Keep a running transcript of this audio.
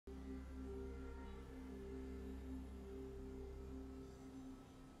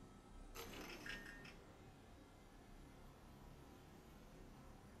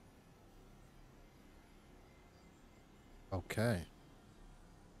Okay.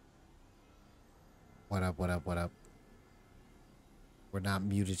 What up, what up, what up? We're not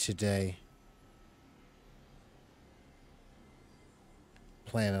muted today.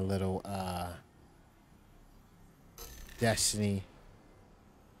 Playing a little Destiny.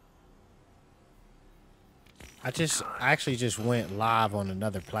 I actually just went live on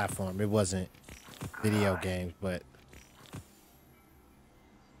another platform. It wasn't video games, but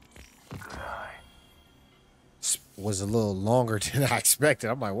was a little longer than I expected.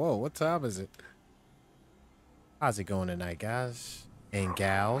 I'm like, whoa, what time is it? How's it going tonight, guys and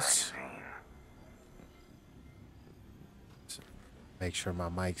gals? Make sure my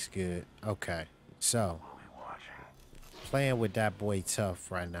mic's good. Okay, so playing with that boy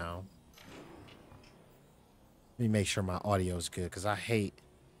Tough right now. Let me make sure my audio is good because I hate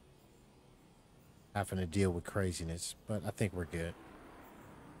having to deal with craziness, but I think we're good.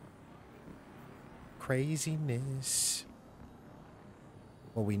 Craziness.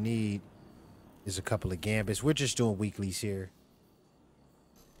 What we need is a couple of gambits. We're just doing weeklies here.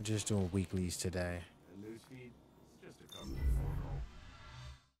 We're just doing weeklies today.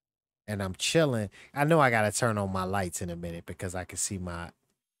 And I'm chilling. I know I gotta turn on my lights in a minute because I can see my.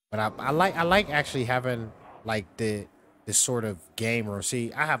 But I like actually having like this sort of game room.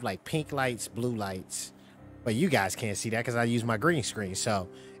 See, I have like pink lights, blue lights, but you guys can't see that because I use my green screen. So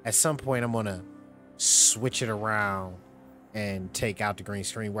at some point I'm gonna switch it around and take out the green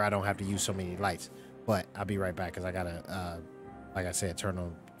screen where I don't have to use so many lights. But I'll be right back because I gotta, like I said, turn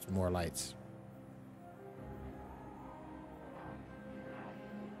on some more lights.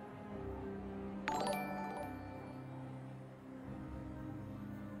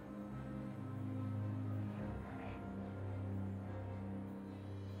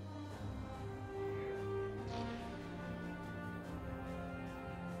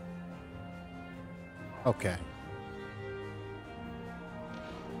 Okay.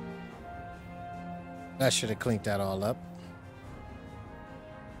 That should have cleaned that all up.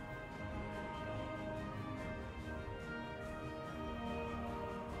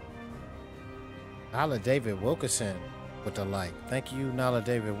 Nala David Wilkerson with the like. Thank you, Nala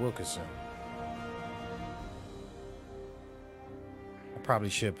David Wilkerson. I probably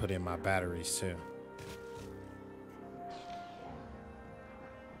should put in my batteries too.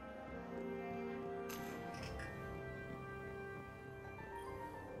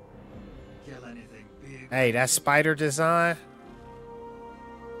 Hey, that spider design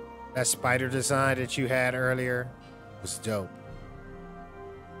that you had earlier was dope.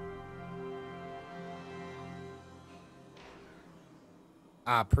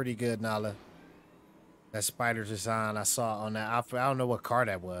 Pretty good, Nala. That spider design I saw on that outfit. I don't know what car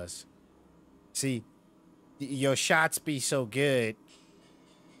that was. See, your shots be so good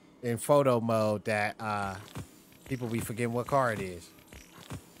in photo mode that people be forgetting what car it is.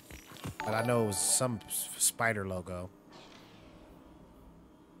 But I know it was some spider logo.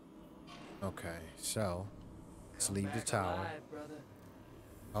 Okay, so let's leave the tower.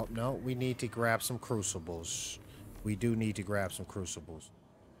 Oh, no, we need to grab some crucibles. We do need to grab some crucibles.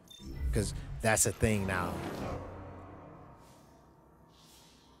 Because that's a thing now.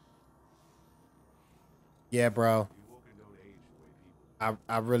 Yeah, bro.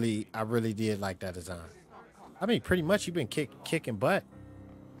 I really did like that design. I mean, pretty much you've been kicking butt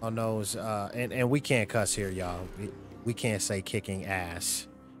on those and we can't cuss here, y'all. We can't say kicking ass.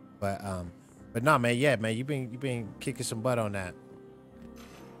 But nah, man, yeah, man, you've been kicking some butt on that.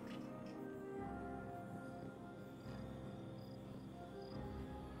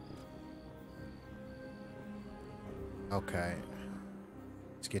 Okay.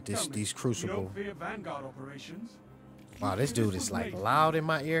 Let's get these crucible. Wow, this dude is like loud in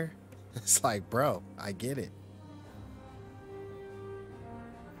my ear. It's like, bro, I get it.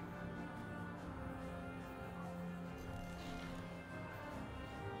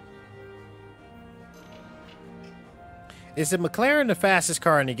 Is the McLaren the fastest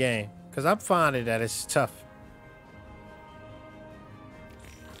car in the game? Because I'm finding that it's tough.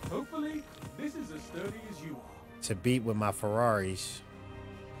 Hopefully, this is as sturdy as you are. To beat with my Ferraris.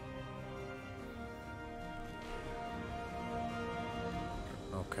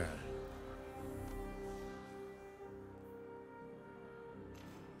 Okay.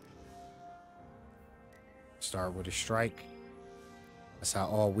 Start with a strike. That's how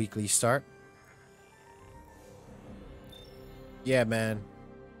all weeklies start. Yeah, man.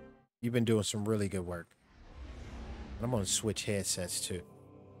 You've been doing some really good work. And I'm going to switch headsets too.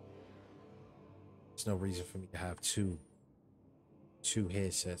 There's no reason for me to have two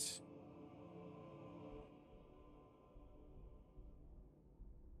headsets.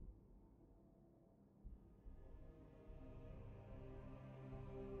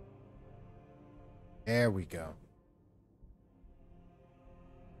 There we go.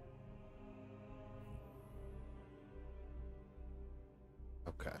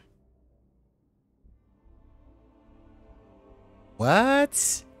 Okay.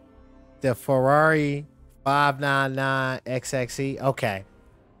 What? The Ferrari 599 XXE? Okay.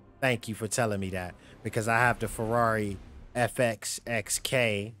 Thank you for telling me that because I have the Ferrari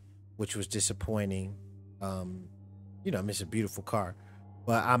FXXK, which was disappointing. Um, it's a beautiful car,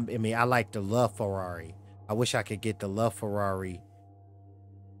 but I mean, I like the love Ferrari. I wish I could get the love Ferrari,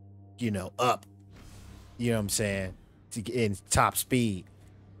 up. You know what I'm saying? To get in top speed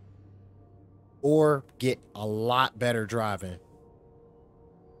or get a lot better driving.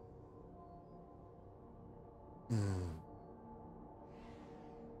 Mm.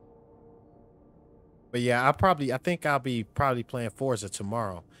 But yeah, I think I'll be probably playing Forza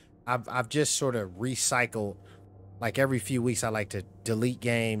tomorrow. I've just sort of recycled like every few weeks. I like to delete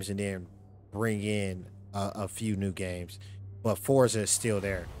games and then bring in a few new games. But Forza is still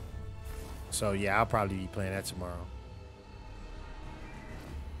there, so yeah, I'll probably be playing that tomorrow.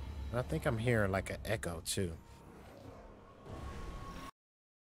 And I think I'm hearing like an echo too.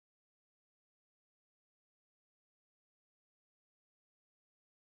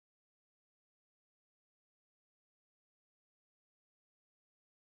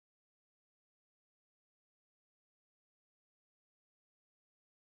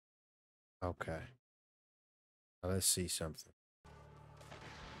 Okay, now let's see something.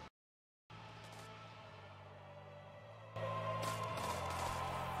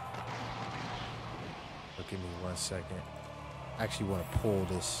 Look, give me 1 second. I actually want to pull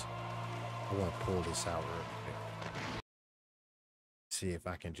this. I want to pull this out real quick. See if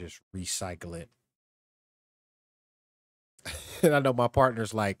I can just recycle it. And I know my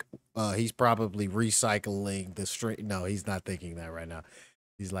partner's like, he's probably recycling the string. No, he's not thinking that right now.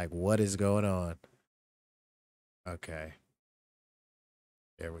 He's like, what is going on? Okay,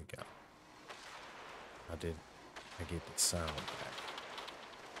 there we go. I get the sound back.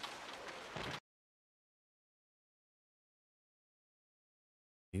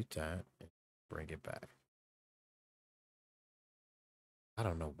 Mute that and bring it back. I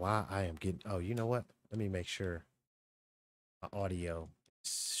don't know why I am getting. Oh, you know what? Let me make sure my audio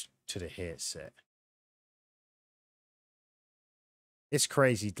is to the headset. It's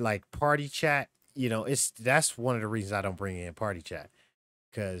crazy. Like party chat, that's one of the reasons I don't bring in party chat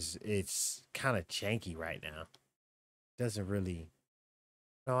because it's kind of janky right now. Doesn't really.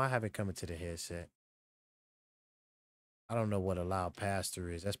 No, I have it coming to the headset. I don't know what a loud pass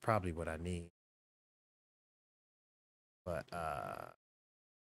through is. That's probably what I need. But I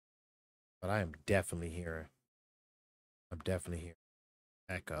am definitely hearing. I'm definitely hearing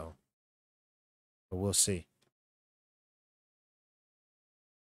echo. But we'll see.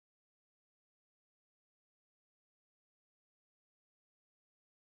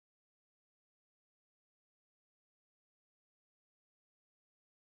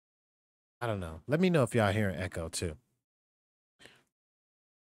 I don't know. Let me know if y'all hearing echo too.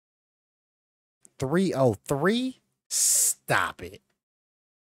 303? Stop it.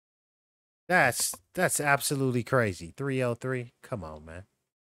 That's absolutely crazy. 303? Come on, man.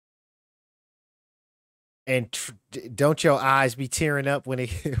 And don't your eyes be tearing up when it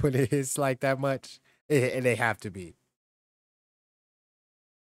when it hits like that much? And they have to be.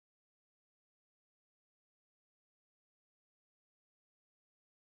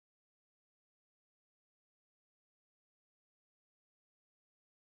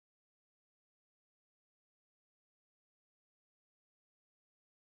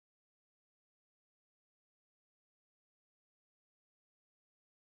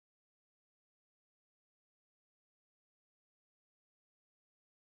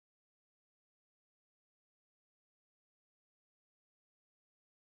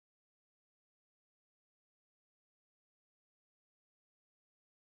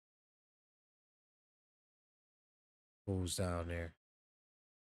 Who's down there?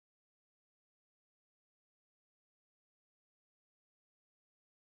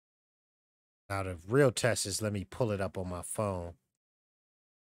 Now the real test is let me pull it up on my phone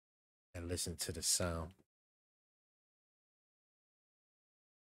and listen to the sound.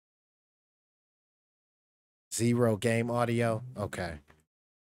 Zero game audio? Okay.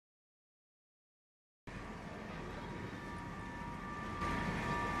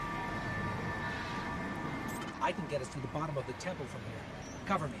 I can get us to the bottom of the temple from here.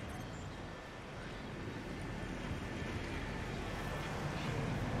 Cover me.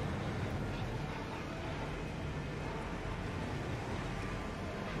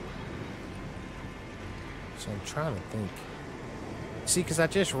 So I'm trying to think. See, because I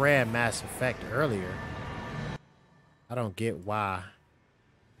just ran Mass Effect earlier. I don't get why.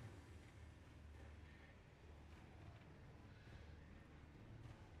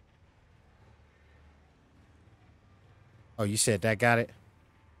 Oh, you said that got it?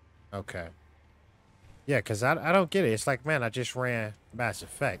 Okay. Yeah, because I don't get it. It's like, man, I just ran Mass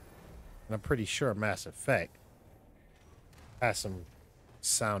Effect. And I'm pretty sure Mass Effect has some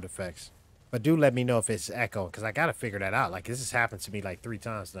sound effects. But do let me know if it's echo, because I got to figure that out. Like, this has happened to me like 3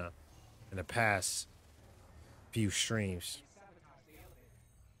 times now in the past few streams.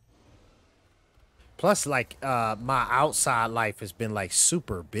 Plus, like, my outside life has been, like,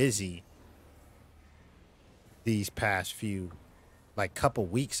 super busy these past few, like, couple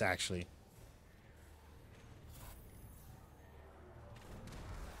weeks, actually.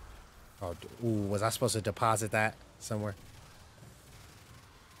 Oh, ooh, was I supposed to deposit that somewhere?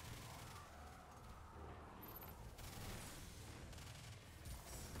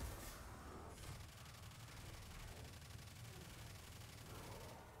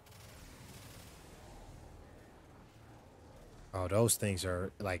 Oh, those things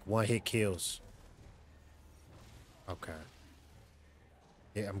are like one-hit kills. Okay.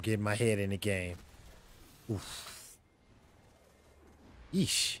 Yeah, I'm getting my head in the game. Oof.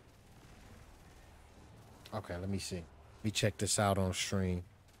 Yeesh. Okay, let me see. Let me check this out on stream.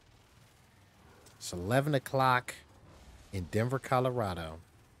 It's 11 o'clock in Denver, Colorado.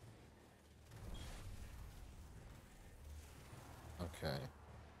 Okay.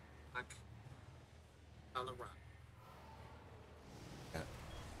 Colorado. Yeah.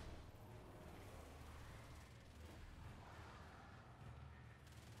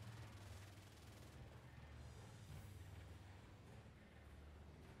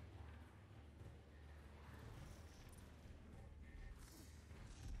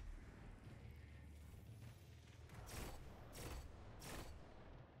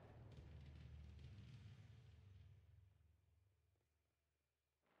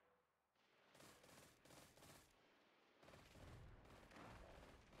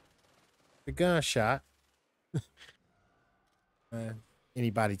 The gunshot.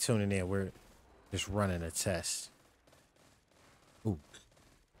 Anybody tuning in, we're just running a test. Ooh,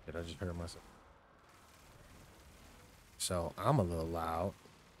 did I just hear myself? So I'm a little loud.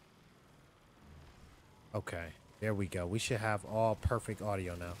 Okay, there we go. We should have all perfect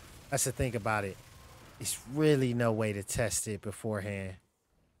audio now. That's the thing about it. It's really no way to test it beforehand.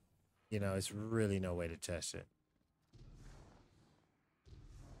 You know, it's really no way to test it.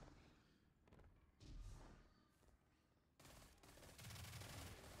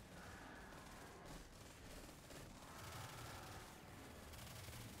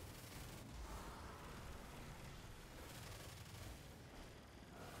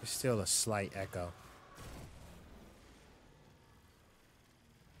 It's still a slight echo.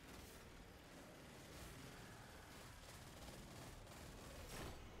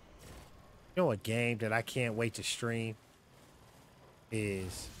 You know, a game that I can't wait to stream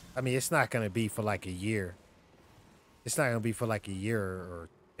is, I mean, it's not going to be for like a year. It's not going to be for like a year or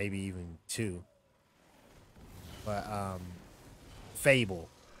maybe even 2. But Fable.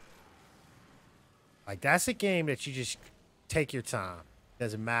 Like, that's a game that you just take your time.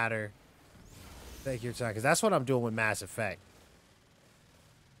 Doesn't matter. Take your time. Because that's what I'm doing with Mass Effect.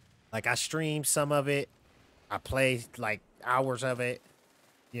 Like, I stream some of it. I play like hours of it,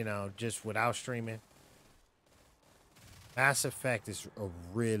 you know, just without streaming. Mass Effect is a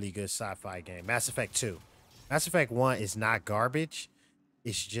really good sci-fi game. Mass Effect 2. Mass Effect 1 is not garbage.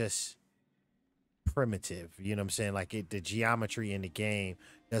 It's just primitive. You know what I'm saying? Like, the geometry in the game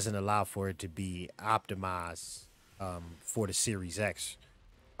doesn't allow for it to be optimized for the Series X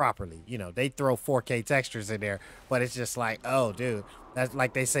properly. You know, they throw 4K textures in there, but it's just like, oh, dude, that's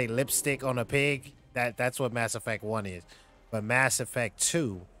like they say lipstick on a pig. That's what Mass Effect 1 is. But Mass Effect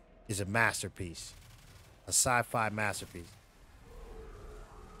 2 is a masterpiece, a sci-fi masterpiece.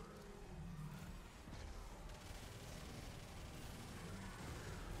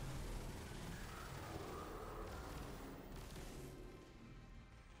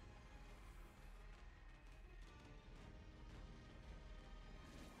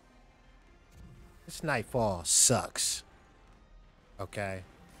 This Nightfall sucks. Okay.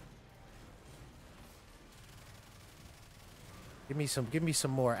 Give me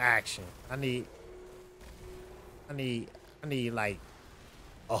some more action. I need like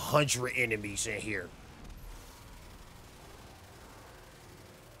 100 enemies in here.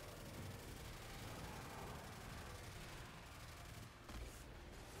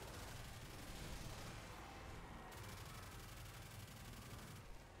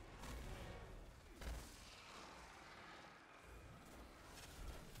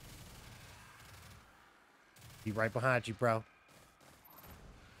 Be right behind you, bro.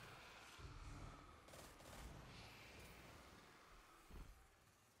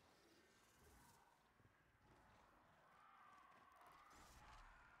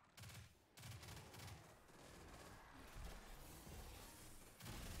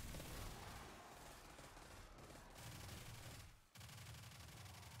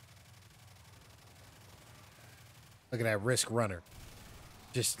 Look at that Risk Runner.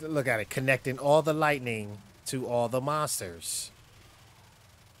 Just look at it, connecting all the lightning to all the monsters.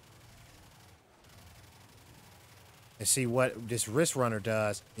 And see what this Risk Runner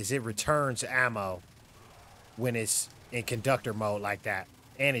does is it returns ammo when it's in conductor mode like that.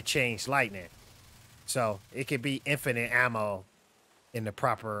 And it changed lightning. So it could be infinite ammo in the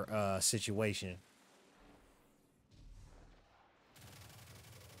proper situation.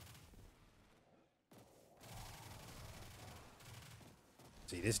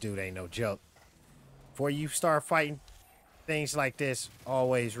 See, this dude ain't no joke. Before you start fighting things like this,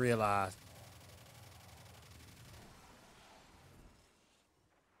 always realize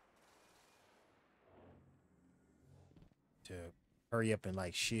to hurry up and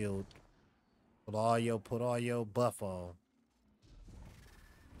like shield. Put all your buff on.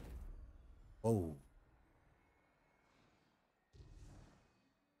 Whoa.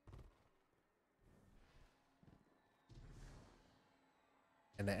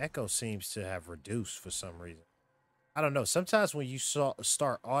 And the echo seems to have reduced for some reason. I don't know. Sometimes when you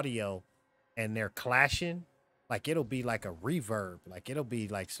start audio and they're clashing, like it'll be like a reverb. Like it'll be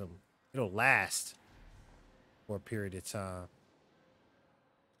like it'll last for a period of time.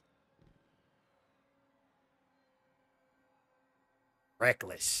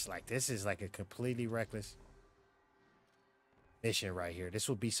 Reckless. Like this is like a completely reckless mission right here. This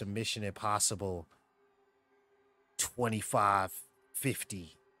would be some Mission Impossible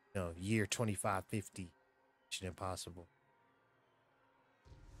 2550. No, year 2550. Mission Impossible.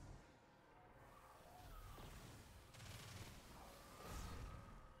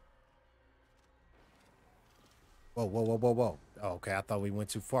 Whoa, whoa, whoa, whoa, whoa. Oh, okay, I thought we went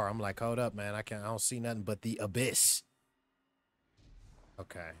too far. I'm like, hold up, man. I don't see nothing but the abyss.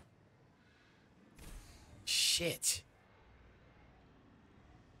 Okay. Shit.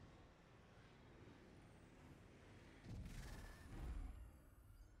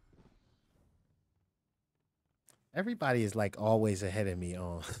 Everybody is like always ahead of me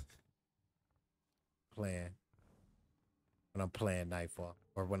on playing when I'm playing Nightfall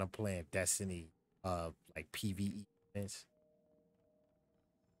or when I'm playing Destiny, like PvE events.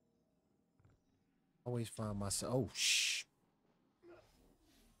 Always find myself. Oh, shh.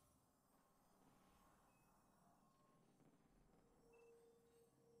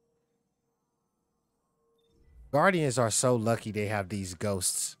 Guardians are so lucky they have these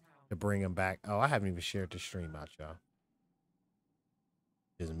ghosts to bring them back. Oh, I haven't even shared the stream out, y'all.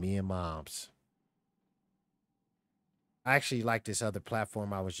 Just me and moms. I actually like this other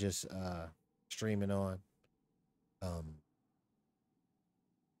platform I was just streaming on. It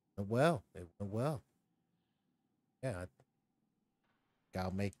went well. Yeah,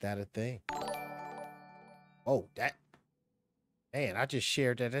 I'll make that a thing. Oh, that man, I just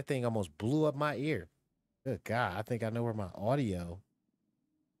shared that. That thing almost blew up my ear. Good God, I think I know where my audio.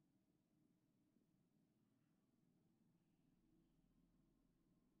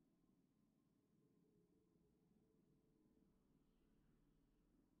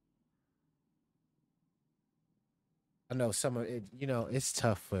 I know some of it, it's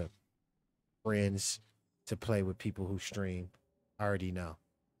tough for friends to play with people who stream. I already know.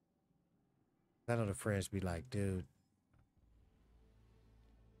 I know the friends be like, dude,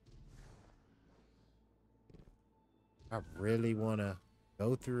 I really want to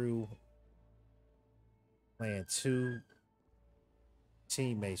go through playing two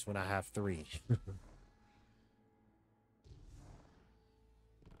teammates when I have three.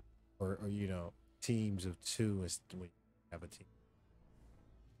 or teams of two is when you have a team.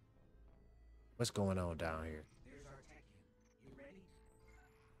 What's going on down here? There's our tech in. You ready?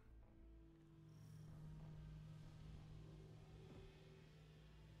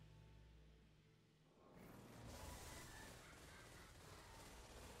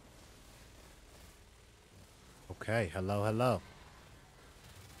 Okay, hello, hello.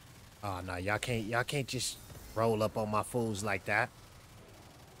 Oh no, y'all can't just roll up on my fools like that.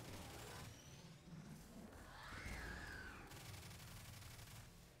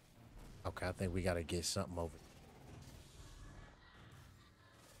 Okay, I think we gotta get something over.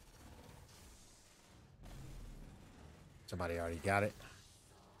 Somebody already got it.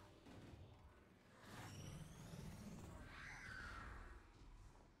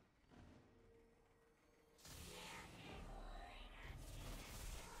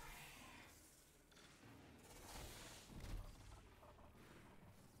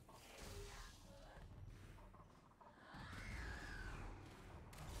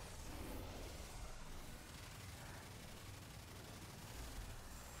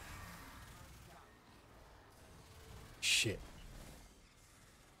 shit.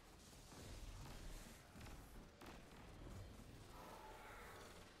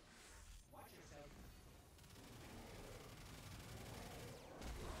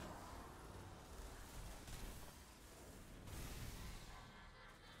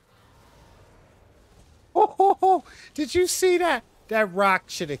 Oh, did you see that? That rock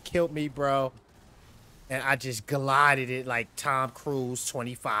should have killed me, bro. And I just glided it like Tom Cruise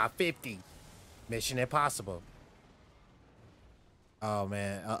 2550. Mission Impossible. Oh,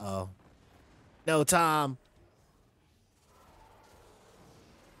 man. Uh-oh. No, Tom.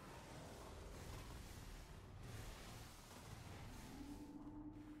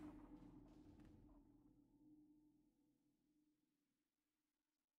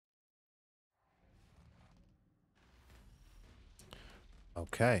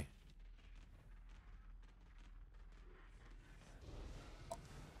 Okay.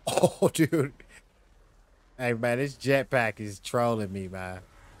 Oh, dude. Hey, man, this jetpack is trolling me, man.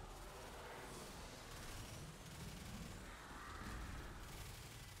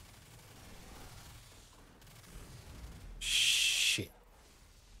 Shit.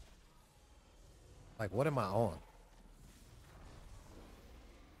 Like, what am I on?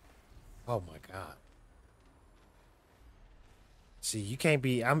 Oh, my God. See, you can't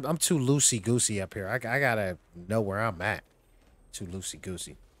be... I'm too loosey-goosey up here. I gotta know where I'm at. Too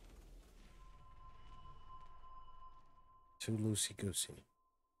loosey-goosey. Too loosey-goosey.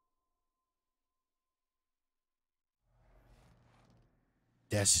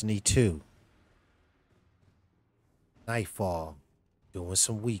 Destiny 2. Nightfall. Doing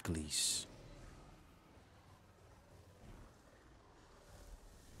some weeklies.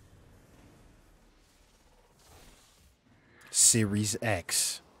 Series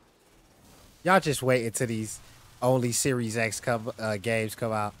X. Y'all just wait until these only Series X games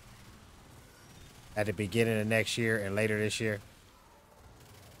come out at the beginning of next year and later this year.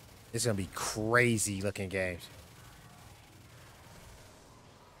 It's gonna be crazy looking games.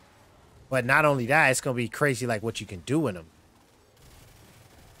 But not only that, it's gonna be crazy like what you can do in them.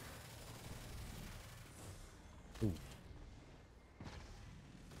 Ooh.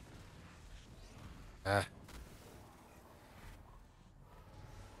 Ah.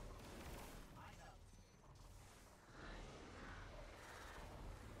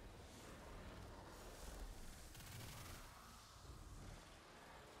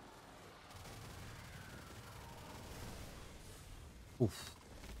 Oof.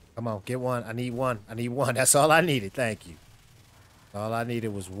 Come on, get one. I need one. I need one. That's all I needed. Thank you. All I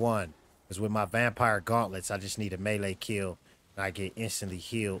needed was one. Because with my vampire gauntlets, I just need a melee kill. And I get instantly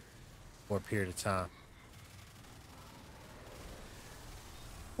healed for a period of time.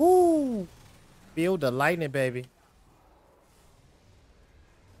 Woo! Feel the lightning, baby.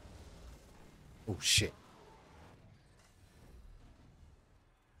 Oh, shit.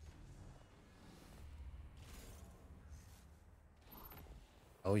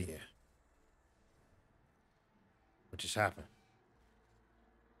 Oh, yeah. What just happened?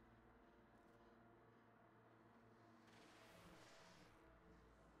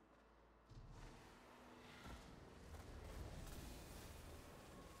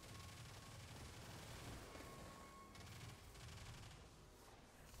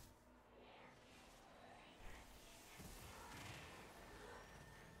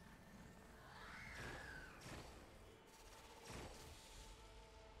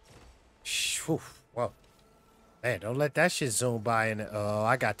 Whew. Whoa. Man, don't let that shit zoom by. And oh,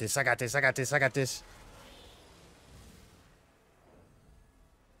 I got this. I got this. I got this. I got this.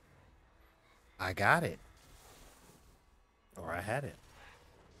 I got it. Or I had it.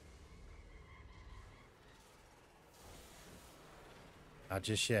 Not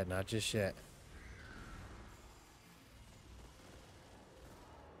just yet. Not just yet.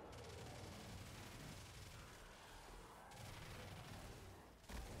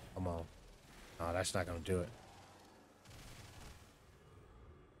 Come on. No, that's not going to do it.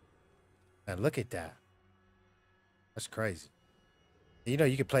 And look at that. That's crazy. You know,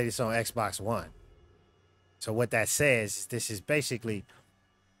 you can play this on Xbox One. So what that says, this is basically,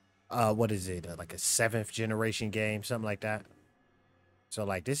 what is it? Like a 7th generation game, something like that. So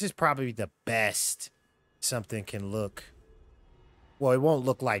like, this is probably the best something can look. Well, it won't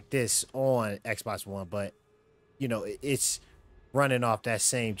look like this on Xbox One, but you know, it's running off that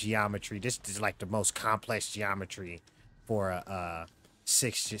same geometry. This is like the most complex geometry for a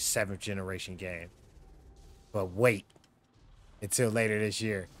 6th, 7th generation game. But wait until later this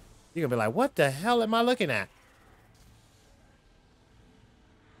year. You're gonna be like, what the hell am I looking at?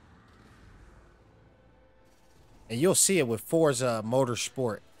 And you'll see it with Forza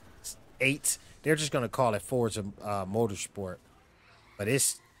Motorsport 8 they're just gonna call it Forza Motorsport, but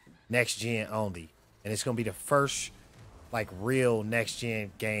it's next gen only, and it's gonna be the first like real next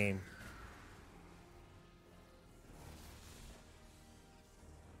gen game.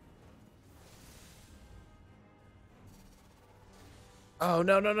 Oh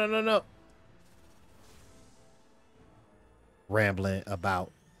no no no no no! Rambling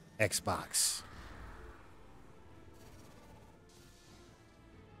about Xbox.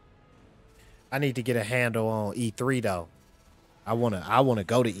 I need to get a handle on E3 though. I wanna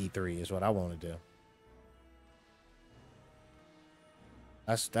go to E3 is what I wanna do.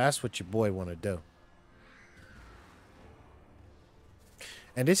 That's what your boy wanna do.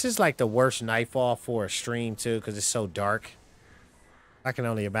 And this is like the worst nightfall for a stream too, because it's so dark. I can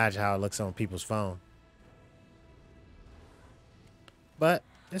only imagine how it looks on people's phone. But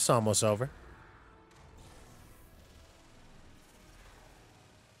it's almost over.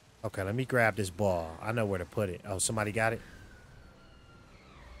 Okay, let me grab this ball. I know where to put it. Oh, somebody got it?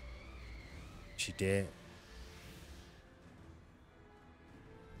 She did.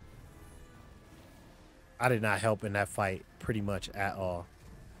 I did not help in that fight pretty much at all.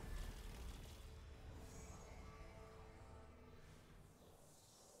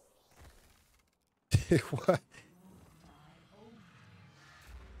 What?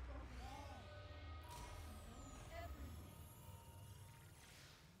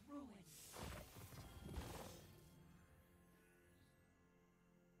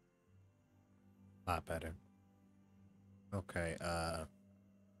 A lot better. Okay,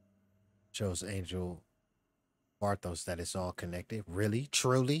 shows Angel Barthos that it's all connected. Really?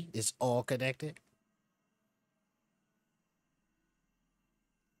 Truly? It's all connected?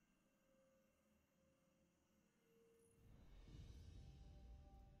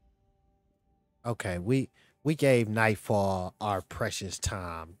 Okay, we gave Nightfall our precious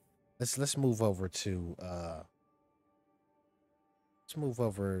time. Let's move over to let's move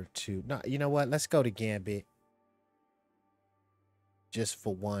over to no, you know what? Let's go to Gambit just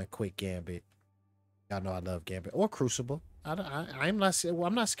for one quick Gambit. Y'all know I love Gambit or Crucible. I'm not well,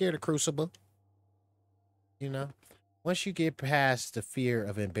 I'm not scared of Crucible. You know, once you get past the fear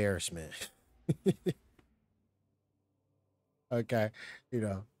of embarrassment, okay, you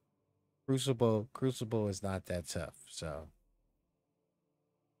know, Crucible is not that tough. So,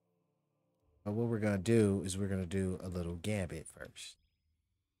 but what we're gonna do is we're gonna do a little Gambit first.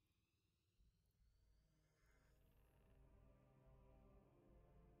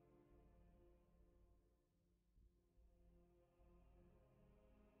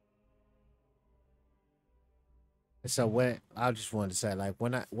 So when I just wanted to say, like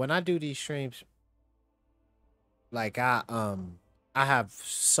when I do these streams, like I have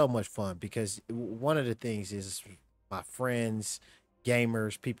so much fun because one of the things is my friends,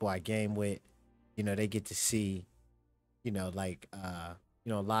 gamers, people I game with, they get to see, like a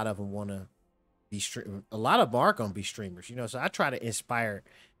lot of them want to be stream. A lot of them are gonna be streamers, So I try to inspire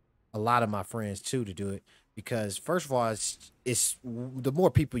a lot of my friends too to do it because first of all, it's the more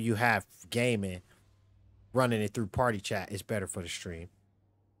people you have gaming, running it through party chat is better for the stream.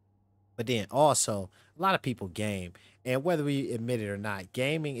 But then also, a lot of people game, and whether we admit it or not,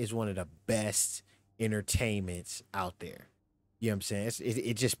 gaming is one of the best entertainments out there. You know what I'm saying?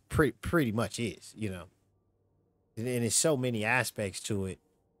 It just pretty much is, and there's so many aspects to it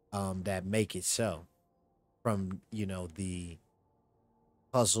that make it so. From the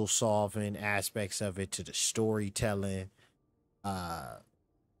puzzle solving aspects of it to the storytelling, uh,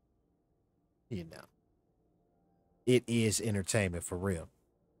 you know, it is entertainment for real.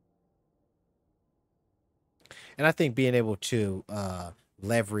 And I think being able to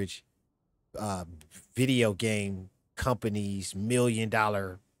leverage uh, video game companies' $1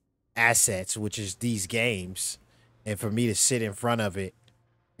 million assets, which is these games, and for me to sit in front of it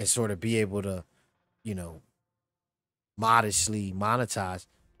and sort of be able to, you know, modestly monetize,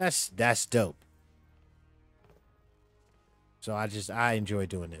 that's dope. So I enjoy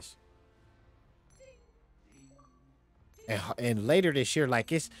doing this. And later this year,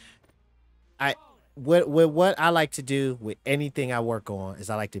 like I what I like to do with anything I work on is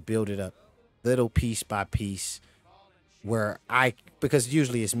I like to build it up little piece by piece where I because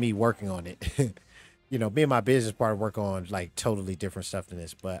usually it's me working on it. Me and my business partner work on like totally different stuff than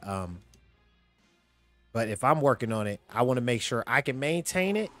this, but if I'm working on it, I want to make sure I can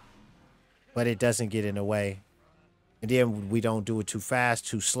maintain it, but it doesn't get in the way. And then we don't do it too fast,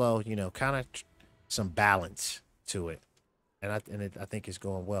 too slow, kind of some balance to it. I think it's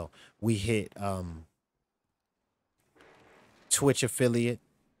going well. We hit Twitch affiliate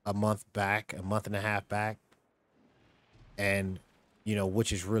a month back, a month and a half back, and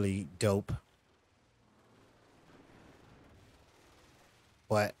which is really dope.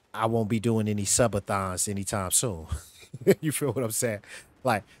 but I won't be doing any subathons anytime soon. You feel what I'm saying?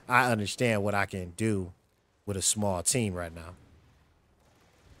 Like I understand what I can do with a small team right now.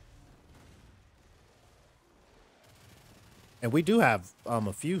 And we do have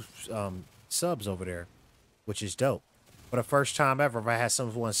a few subs over there, which is dope. For the first time ever, I had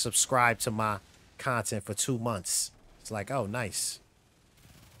someone subscribe to my content for 2 months. It's like, oh, nice.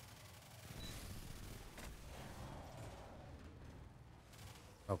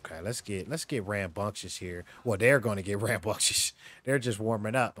 Okay, let's get rambunctious here. Well, they're going to get rambunctious. They're just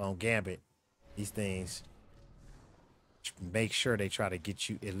warming up on Gambit. These things make sure they try to get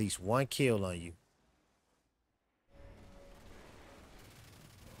you at least one kill on you.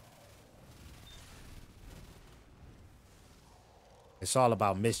 It's all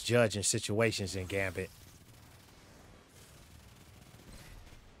about misjudging situations in Gambit.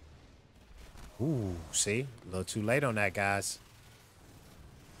 Ooh, see? A little too late on that, guys.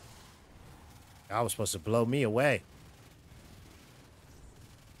 I was supposed to blow me away.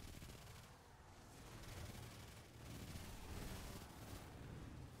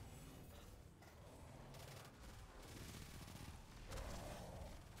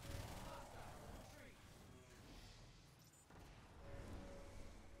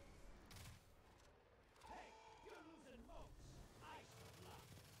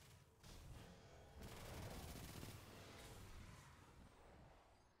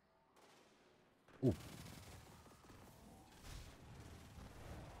 Ooh.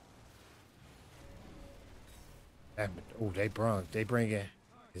 Oh, they bring in.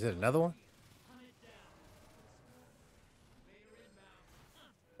 Is it another one?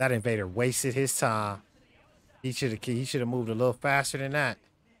 That invader wasted his time. He should have moved a little faster than that.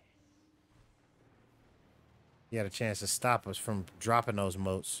 He had a chance to stop us from dropping those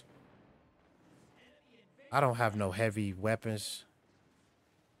moats. I don't have no heavy weapons.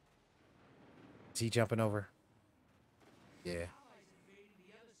 Is he jumping over? Yeah.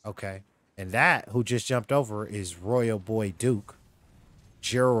 Okay. And that who just jumped over is Royal Boy Duke.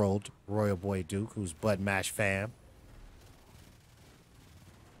 Gerald Royal Boy Duke, who's Bud Mash fam.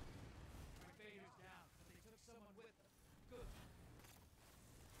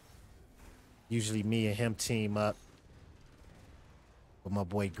 Usually me and him team up with my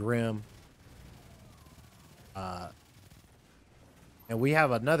boy Grim. And we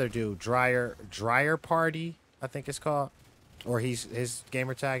have another dude, Dryer Party, I think it's called. Or his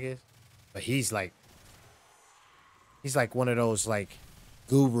gamer tag is. But he's like one of those like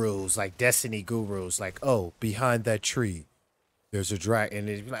gurus, like Destiny gurus, like, oh, behind that tree, there's a dragon. And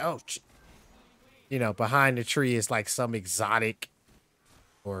it's like, oh, behind the tree is like some exotic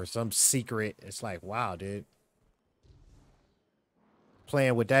or some secret. It's like, wow, dude.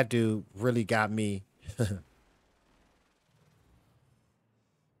 Playing with that dude really got me.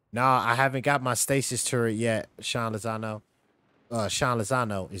 Nah, I haven't got my stasis turret yet, Sean Lozano. Sean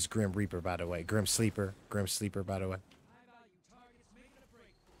Lozano is Grim Reaper, by the way. Grim Sleeper, by the way.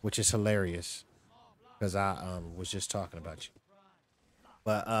 Which is hilarious. Because I was just talking about you.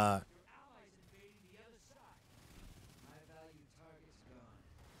 But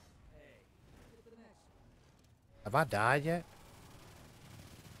have I died yet?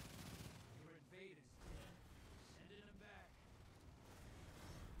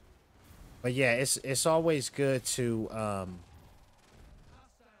 But yeah, it's always good to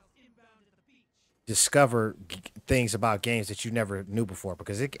discover things about games that you never knew before,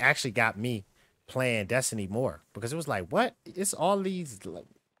 because it actually got me playing Destiny more, because it was like, what? It's all these like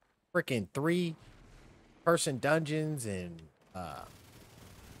freaking 3-person dungeons and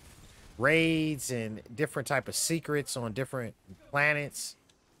raids and different type of secrets on different planets.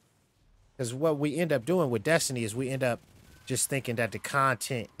 Because what we end up doing with Destiny is we end up just thinking that the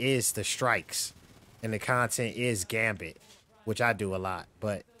content is the strikes and the content is Gambit, which I do a lot,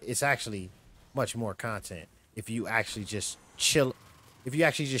 but it's actually much more content if you actually just chill. If you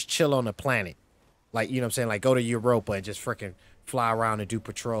actually just chill on the planet, like, you know what I'm saying, like go to Europa and just freaking fly around and do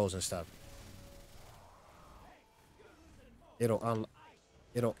patrols and stuff. It'll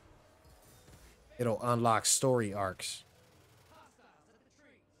it'll it'll unlock story arcs.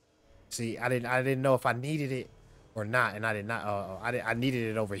 See, I didn't know if I needed it or not, and I did not. I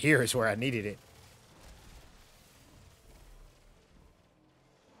needed it over here. Is where I needed it.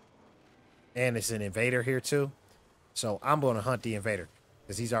 And it's an invader here too, so I'm gonna hunt the invader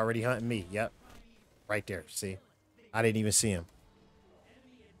because he's already hunting me. Yep, right there. See, I didn't even see him.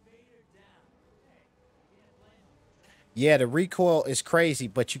 Yeah, the recoil is crazy,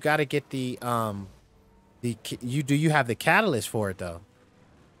 but you got to get you have the catalyst for it though.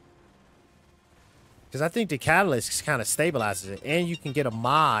 Because I think the catalyst kind of stabilizes it. And you can get a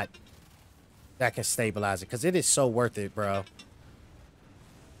mod that can stabilize it. Because it is so worth it, bro.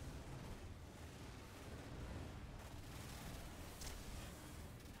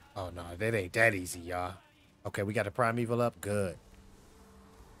 Oh, no. That ain't that easy, y'all. Okay, we got the primeval up. Good.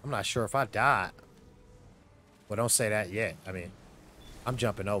 I'm not sure if I died. Well, don't say that yet. I mean, I'm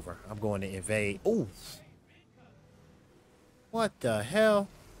jumping over. I'm going to invade. Ooh. What the hell?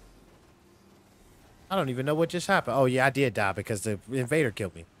 I don't even know what just happened. Oh, yeah, I did die because the invader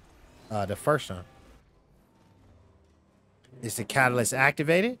killed me. The first one. Is the catalyst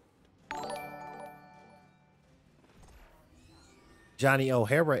activated? Johnny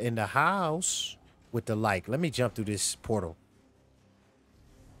O'Hara in the house with the like. Let me jump through this portal.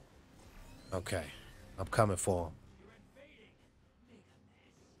 Okay. I'm coming for him.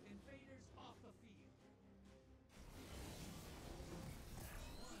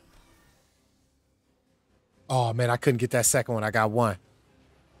 Oh, man, I couldn't get that second one. I got one.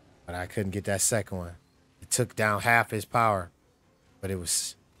 But I couldn't get that second one. It took down half his power. But it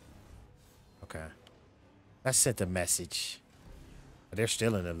was... Okay. That sent a message. But they're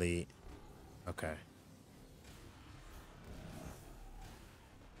still in the lead. Okay.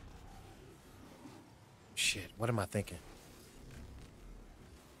 Shit, what am I thinking?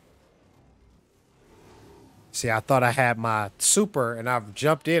 See, I thought I had my super, and I've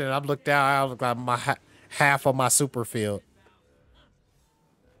jumped in, and I've looked down. I look like my half of my super field.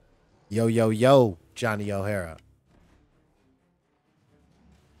 Yo, yo, yo, Johnny O'Hara.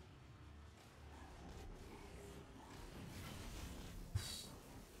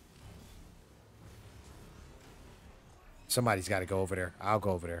 Somebody's got to go over there. I'll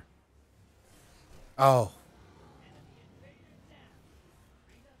go over there. Oh.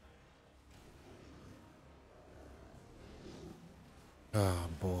 Oh,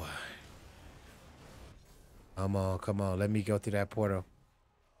 boy. Come on, come on. Let me go through that portal.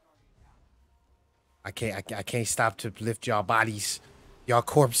 I can't stop to lift y'all bodies. Y'all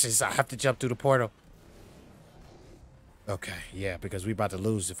corpses. I have to jump through the portal. Okay, yeah, because we about to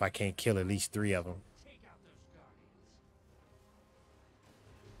lose if I can't kill at least 3 of them.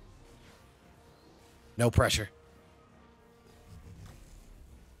 No pressure.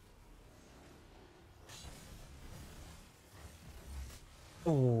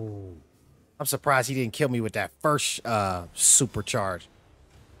 Ooh. I'm surprised he didn't kill me with that first supercharge.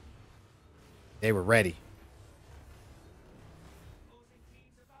 They were ready.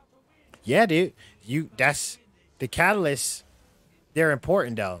 Yeah, dude. That's the catalysts. They're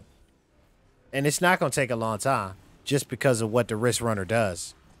important though. And it's not gonna take a long time just because of what the wrist runner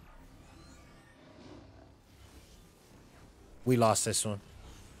does. We lost this one.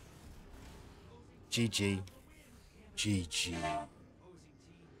 GG. GG.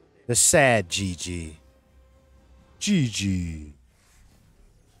 The sad GG. GG.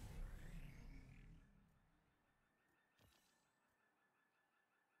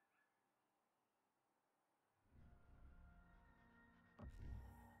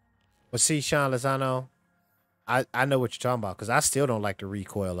 But see, Sean Lozano, I know what you're talking about because I still don't like the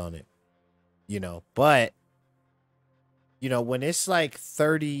recoil on it. But when it's like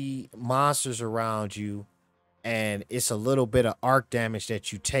 30 monsters around you and it's a little bit of arc damage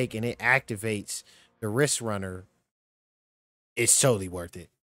that you take and it activates the wrist runner, it's totally worth it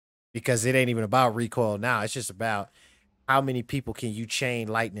because it ain't even about recoil now. It's just about how many people can you chain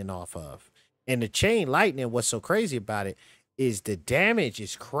lightning off of. And the chain lightning, what's so crazy about it is the damage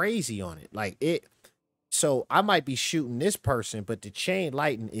is crazy on it. Like it, so I might be shooting this person, but the chain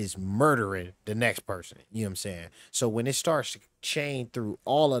lightning is murdering the next person. You know what I'm saying? So when it starts to chain through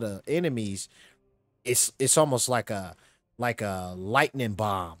all of the enemies, it's almost like a lightning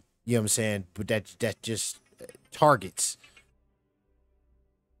bomb. You know what I'm saying? But that just targets.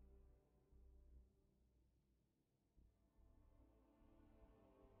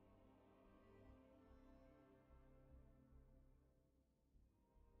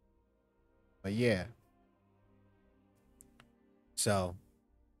 But yeah. So,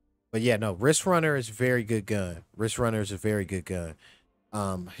 but yeah, no, Wrist Runner is a very good gun. Wrist Runner is a very good gun.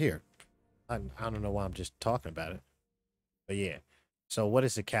 Here, I don't know why I'm just talking about it, but yeah. So, what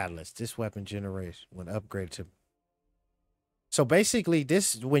is the catalyst? This weapon generates when upgraded to. So basically,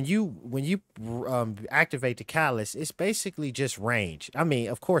 this when you activate the catalyst, it's basically just range. I mean,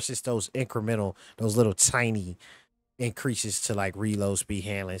 of course, it's those incremental, those little tiny increases to like reload speed,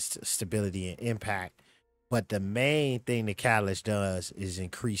 handling, stability, and impact. But the main thing the catalyst does is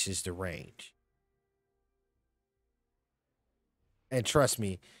increases the range. And trust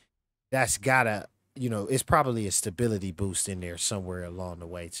me, that's gotta, it's probably a stability boost in there somewhere along the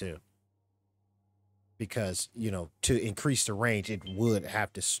way too. because to increase the range, it would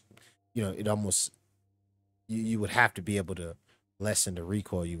have to, it almost you would have to be able to lessen the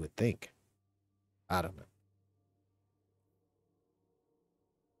recoil. You would think. I don't know,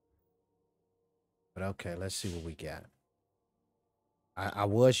 but okay, let's see what we got. I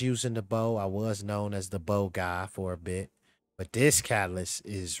was using the bow. I was known as the bow guy for a bit, but this catalyst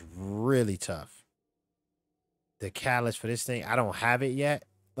is really tough. The catalyst for this thing, I don't have it yet.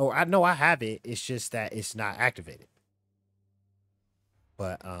 Or I know I have it. It's just that it's not activated.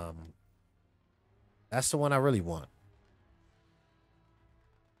 But that's the one I really want.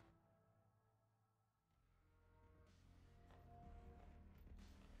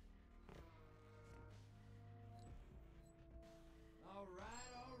 All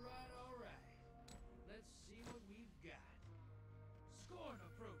right, all right, all right. Let's see what we've got. Scorn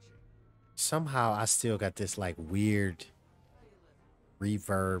approaching. Somehow I still got this like weird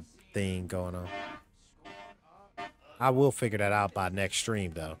reverb thing going on. I will figure that out by next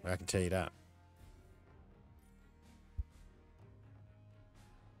stream though. I can tell you that.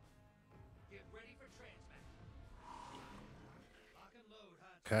 Get ready for transmat. Lock and load,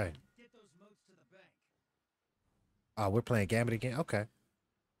 Hudson. Okay. Get those motes to the bank. Oh, we're playing Gambit again? Okay.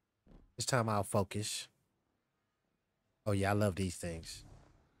 This time I'll focus. Oh yeah, I love these things.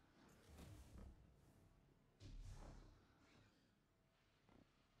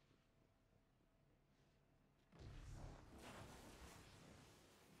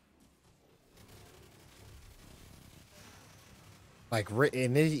 Like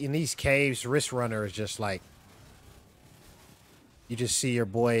in these caves, Wrist Runner is just like you just see your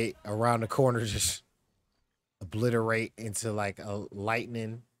boy around the corner just obliterate into like a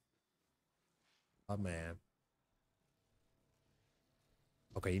lightning. Oh man.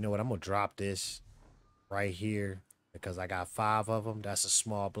 Okay, you know what? I'm gonna drop this right here because I got 5 of them. That's a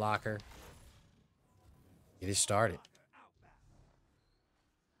small blocker. Get it started.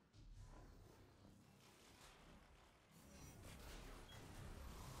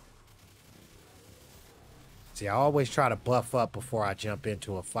 See, I always try to buff up before I jump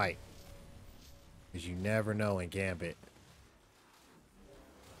into a fight. Because you never know in Gambit.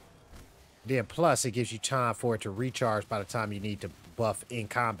 Then plus, it gives you time for it to recharge by the time you need to buff in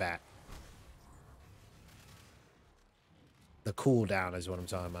combat. The cooldown is what I'm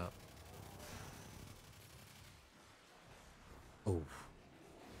talking about. Oof.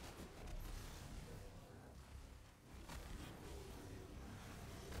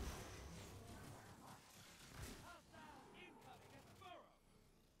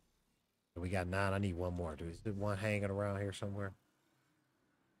 We got 9. I need one more, dude. Is there one hanging around here somewhere?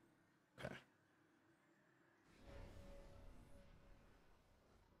 Okay.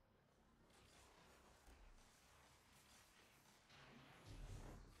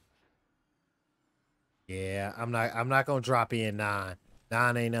 Yeah, I'm not gonna drop in 9.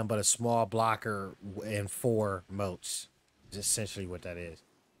 9 ain't nothing but a small blocker and 4 motes. Is essentially what that is.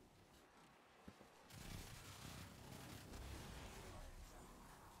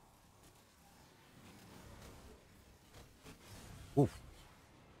 Oof.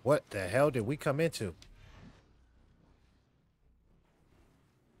 What the hell did we come into?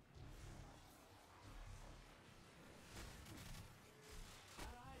 Got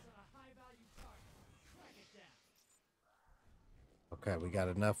eyes on a high-value target. Track it down. Okay, we got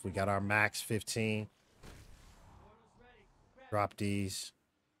enough. We got our max 15. Portal's ready. Grab Drop these.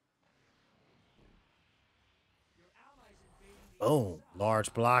 your allies invading the Boom.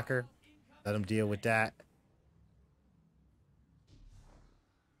 Large blocker. Let them deal with that.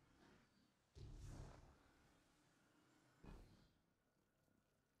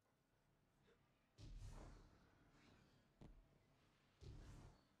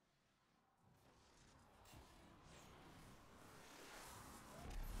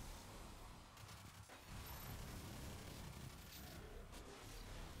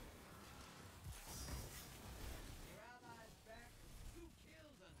 Your allies back. 2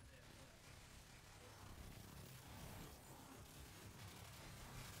 kills under their belt.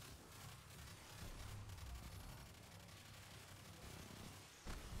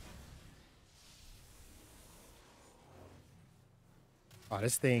 Oh,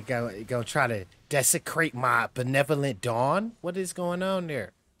 this thing gonna try to desecrate my benevolent dawn? What is going on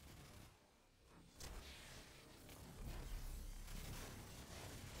there?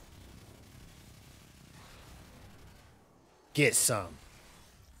 Get some.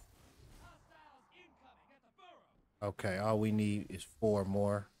 Hostiles incoming at the burrow. Okay, all we need is 4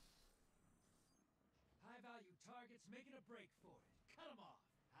 more. High-value targets making a break for it. Cut them off.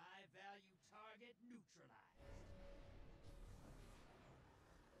 High-value target neutralized.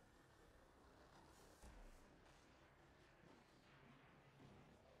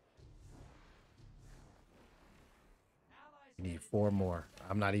 need 4 more.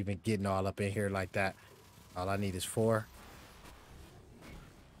 I'm not even getting all up in here like that. All I need is 4.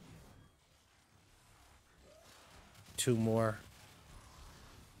 2 more.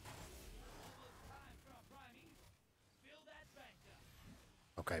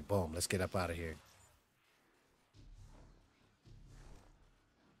 Okay, boom. Let's get up out of here.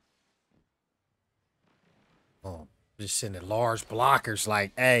 Boom. Just sending large blockers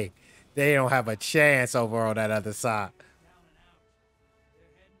like, hey, they don't have a chance over on that other side.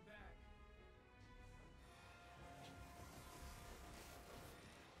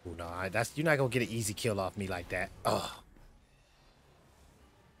 Oh no, that's you're not gonna get an easy kill off me like that. Oh.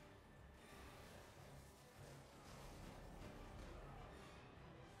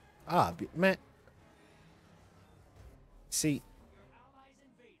 Man. See,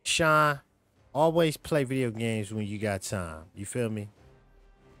 Sean, always play video games when you got time. You feel me?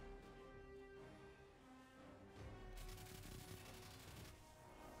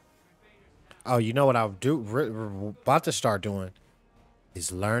 Oh, you know what I'll do? About to start doing is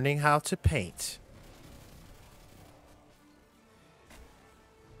learning how to paint.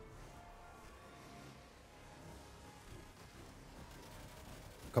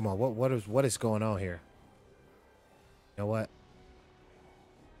 Come on, what is going on here? You know what?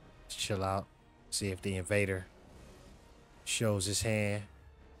 Let's chill out. See if the invader shows his hand.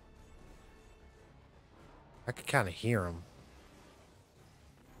 I can kind of hear him.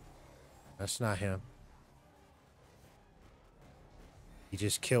 That's not him. He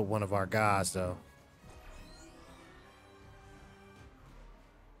just killed one of our guys, though.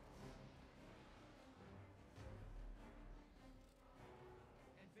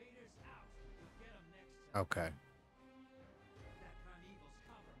 Okay.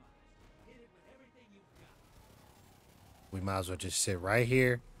 We might as well just sit right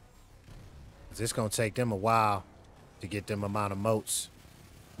here. 'Cause it's going to take them a while to get them amount of motes.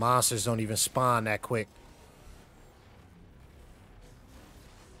 Monsters don't even spawn that quick.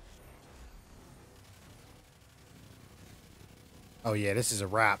 Oh, yeah, this is a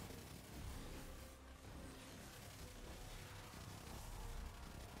wrap.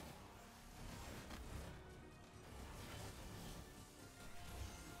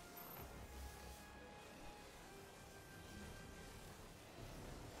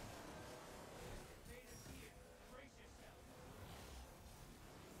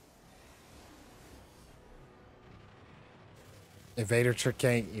 Invader trick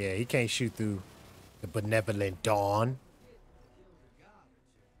can't, yeah, he can't shoot through the benevolent dawn.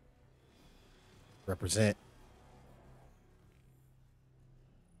 Represent.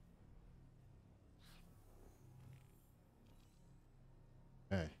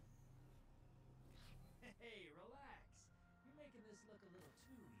 Hey. Hey, relax. You're making this look a little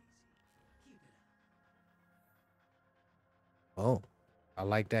too easy. Keep it up. Oh, I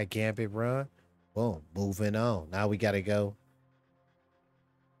like that Gambit run. Boom, moving on. Now we got to go.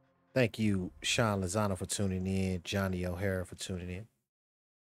 Thank you, Sean Lozano, for tuning in. Johnny O'Hara for tuning in.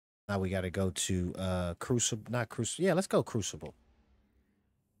 Now we got to go to Crucible. Not Crucible. Yeah, let's go Crucible.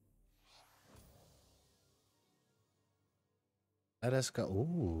 Let us go.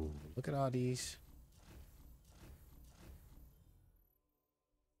 Ooh, look at all these.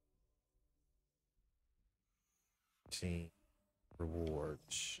 See,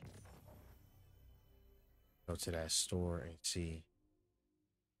 rewards. Go to that store and see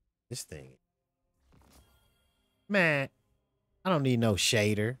this thing. Man, I don't need no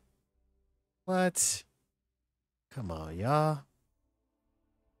shader. What? Come on, y'all.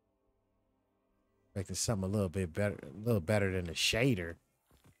 Expecting something a little bit better, a little better than a shader.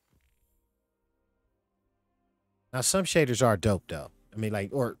 Now, some shaders are dope, though. I mean,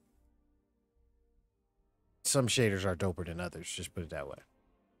 like, or some shaders are doper than others. Just put it that way.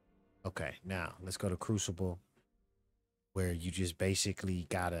 Okay, now let's go to Crucible, where you just basically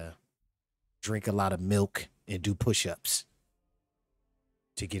gotta drink a lot of milk and do push-ups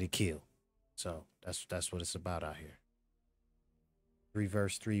to get a kill. So that's what it's about out here. 3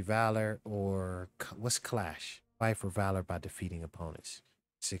 vs 3 Valor, or what's Clash? Fight for Valor by defeating opponents.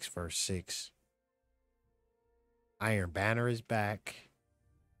 6 vs 6. Iron Banner is back.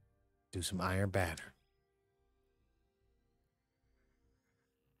 Do some Iron Banner.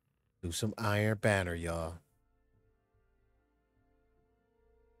 Do some Iron Banner, y'all.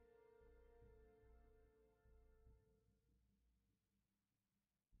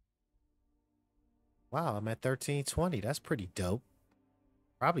 Wow, I'm at 1320. That's pretty dope.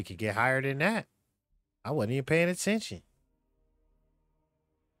 Probably could get higher than that. I wasn't even paying attention.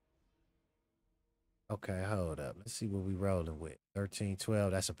 Okay, hold up. Let's see what we rolling with.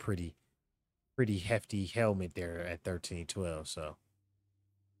 1312. That's a pretty pretty hefty helmet there at 1312. So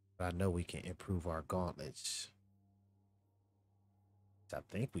I know we can improve our gauntlets. I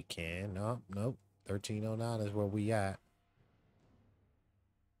think we can. No, nope. 1309 is where we at.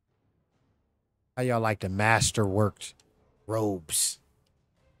 How y'all like the masterworked robes?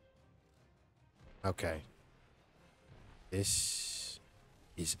 Okay. This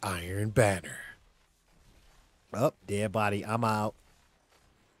is Iron Banner. Up, dead body. I'm out.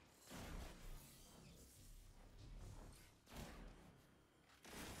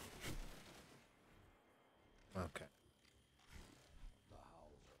 Okay. The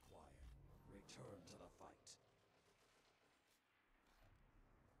howls are quiet. Return to the fight.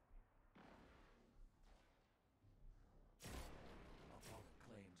 Opponent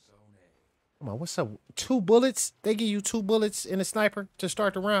claims Zone A. Come on, what's up? 2 bullets? They give you 2 bullets in a sniper to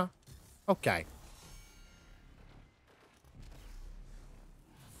start the round? Okay.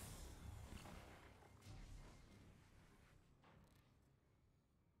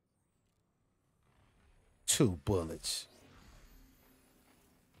 Two bullets.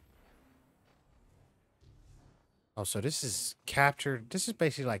 Oh, so this is captured. This is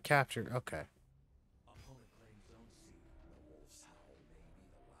basically like captured. Okay. Opponent claims Zone C. The wolf's howl may be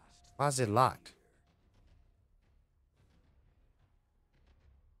the last. Why is it locked?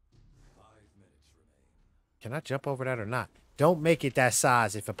 5 minutes remain. Can I jump over that or not? Don't make it that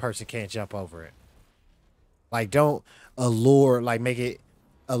size if a person can't jump over it. Like, don't allure, like, make it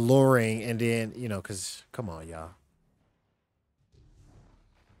alluring and then, you know, because, come on, y'all.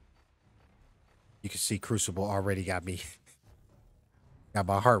 You can see Crucible already got me, got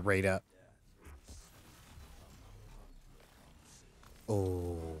my heart rate up.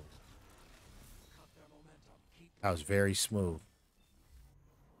 Oh, that was very smooth.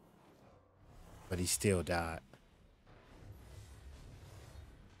 But he still died.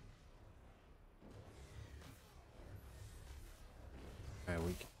 All right,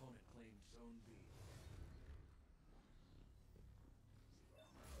 we can. Opponent claims Zone B.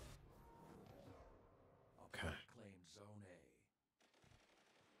 Okay. Claims Zone A.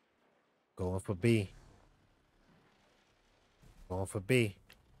 Going for B. Going for B.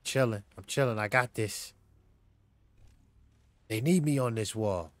 Chilling. I'm chilling. I got this. They need me on this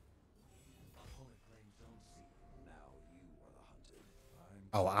wall. Opponent claims Zone C. Now you are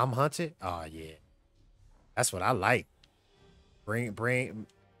the hunted. Oh, I'm hunted? Oh, yeah. That's what I like. Bring.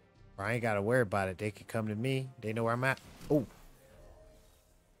 I ain't got to worry about it. They can come to me. They know where I'm at. Oh.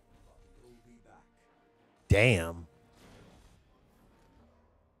 Damn.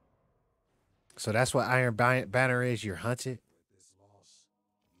 So that's what Iron Banner is. You're hunted.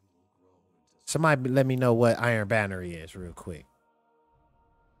 Somebody let me know what Iron Banner is real quick.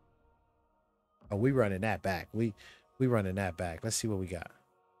 Oh, we running that back. We running that back. Let's see what we got.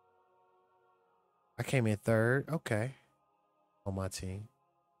 I came in third. Okay. On my team.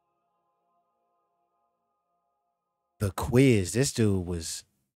 The quiz. This dude was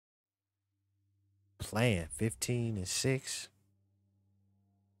playing 15-6.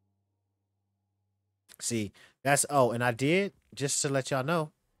 See, that's and I did, just to let y'all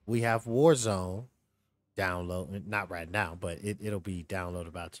know, we have Warzone download. Not right now, but it'll be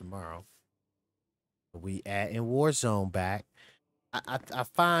downloaded by tomorrow. We add in Warzone back. I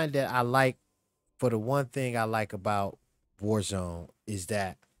find that I like, for the one thing I like about Warzone is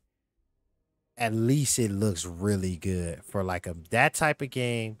that at least it looks really good for like that type of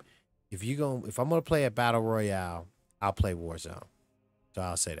game. If I'm gonna play a battle royale, I'll play Warzone. So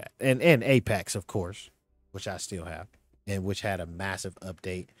I'll say that. And Apex, of course, which I still have, and which had a massive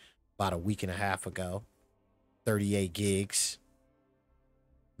update about a week and a half ago. 38 gigs.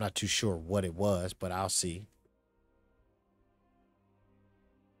 I'm not too sure what it was, but I'll see.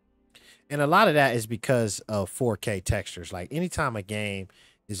 And a lot of that is because of 4K textures. Like anytime a game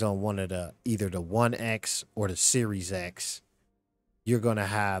is on one of either the 1X or the Series X, you're gonna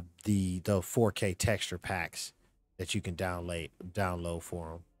have the 4K texture packs that you can download for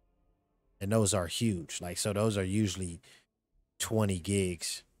them, and those are huge. Like, so those are usually 20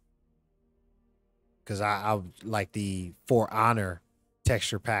 gigs. Because I like the For Honor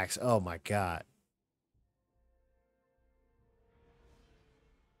texture packs. Oh my god.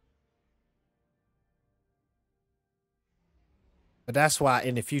 But that's why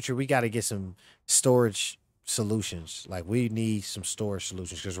in the future we got to get some storage solutions. Like, we need some storage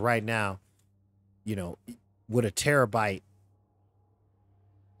solutions because right now, you know, with a terabyte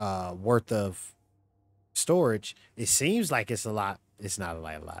worth of storage, it seems like it's a lot. It's not a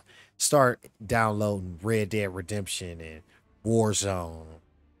lot. Start downloading Red Dead Redemption and Warzone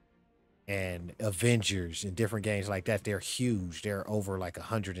and Avengers and different games like that. They're huge. They're over like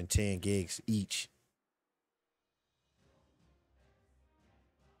 110 gigs each.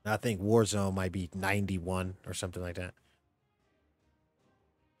 I think Warzone might be 91 or something like that.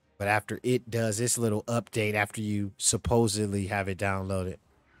 But after it does its little update, after you supposedly have it downloaded.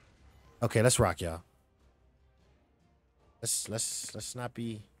 Okay, let's rock, y'all. Let's not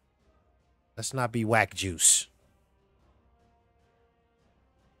be whack juice.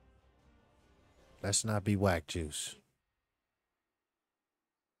 Let's not be whack juice.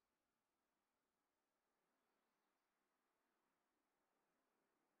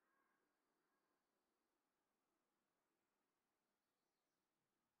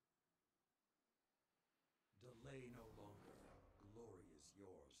 Delay no longer. Glory is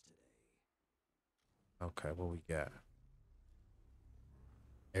yours today. Okay, what we got?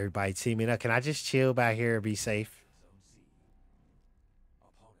 Everybody teaming up. Can I just chill back here and be safe? Zone C.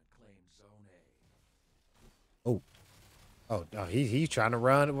 Opponent claims Zone A. Oh, oh, he's trying to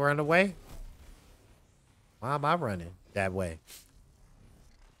run away. Why am I running that way?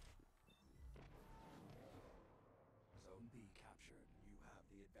 Zone B captured. You have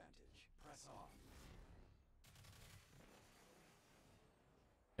the advantage. Press on.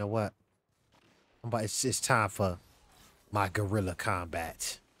 You know what? It's time for my guerrilla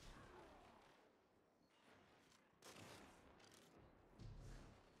combat.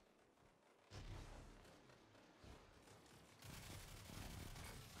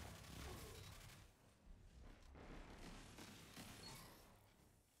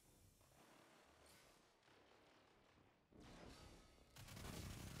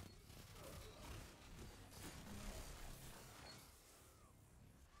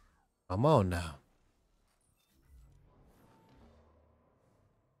 Come on now.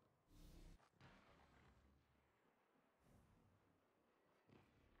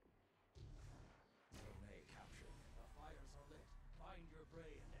 Zone A captured. The fires are lit. Find your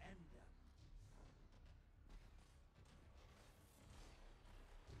prey and end them.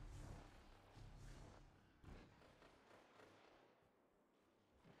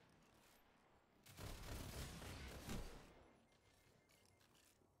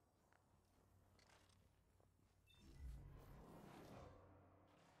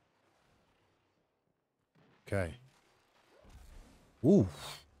 Okay. Ooh.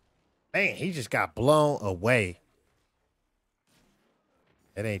 Man, he just got blown away.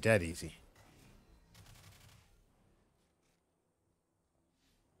 It ain't that easy.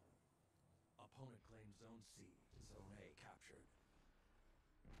 Opponent claims Zone C. Zone A captured.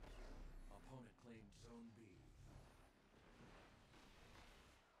 Opponent claimed Zone B.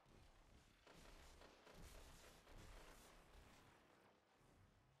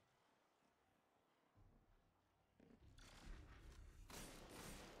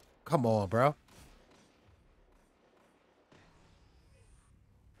 Come on, bro.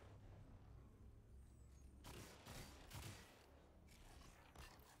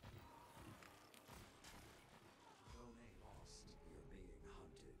 Zone A lost. You're being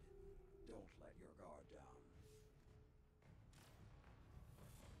hunted. Don't let your guard down.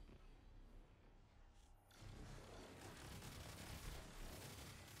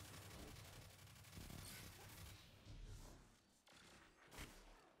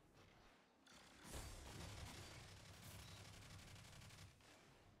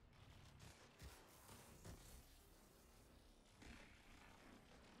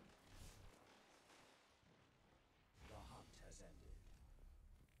 The hunt has ended.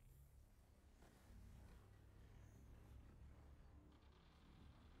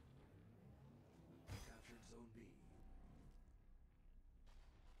 Captured Zone B.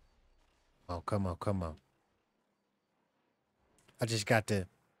 Oh, come on, come on. I just got to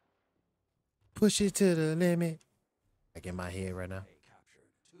push it to the limit. Like in my head right now. A captured.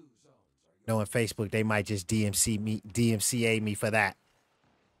 Two zones are yours. Knowing Facebook, they might just DMCA me for that.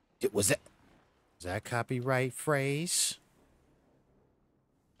 Was that copyright phrase?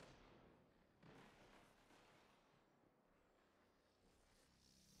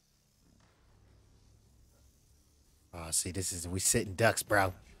 Oh, see, we sitting ducks, bro.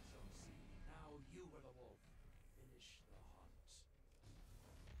 Zone C. Now you are the wolf. Finish the hunt.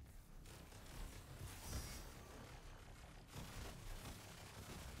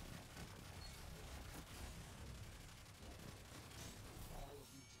 All of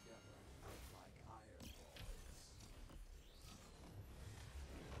you together, like iron boys.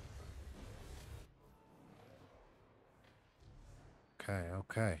 Okay,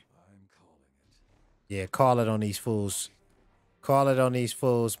 okay. I'm calling it. Yeah, call it on these fools. Call it on these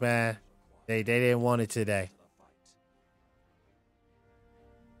fools, man. They didn't want it today. The fight.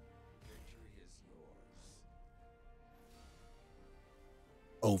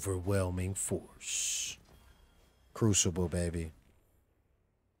 Overwhelming force. Crucible, baby.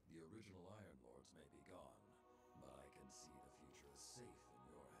 The original Iron Lords may be gone, but I can see the future is safe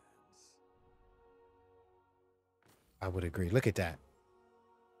in your hands. I would agree. Look at that.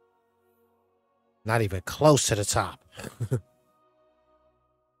 Not even close to the top.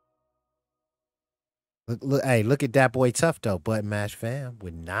 Look, hey, look at that boy Tough though. Button mash fam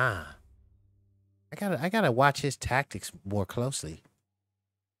with 9. I gotta watch his tactics more closely.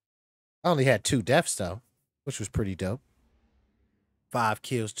 I only had 2 deaths though, which was pretty dope. 5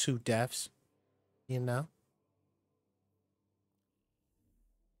 kills, 2 deaths. You know.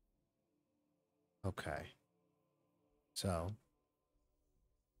 Okay. So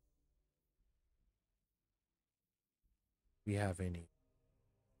we have any?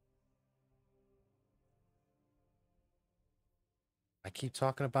 I keep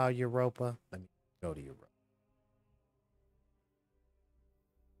talking about Europa. Let me go to Europa.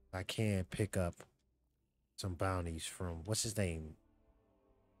 I can pick up some bounties from what's his name?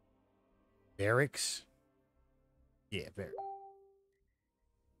 Barracks? Yeah, Barracks.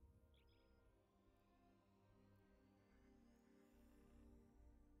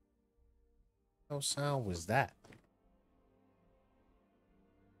 What sound was that?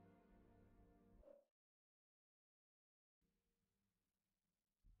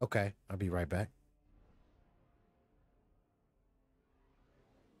 Okay, I'll be right back.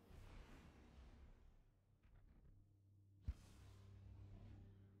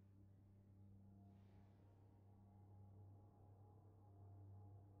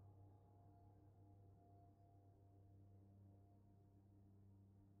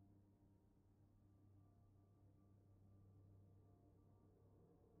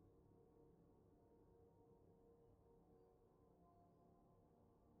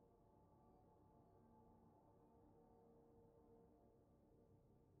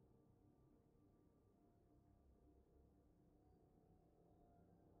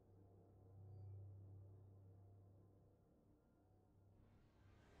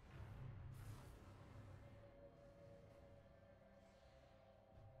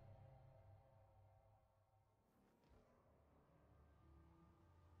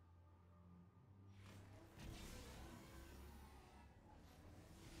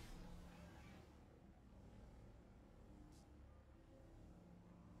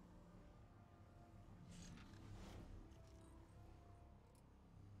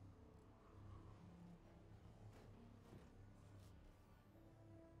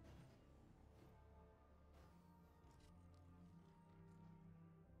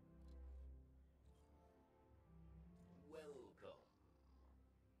 Welcome.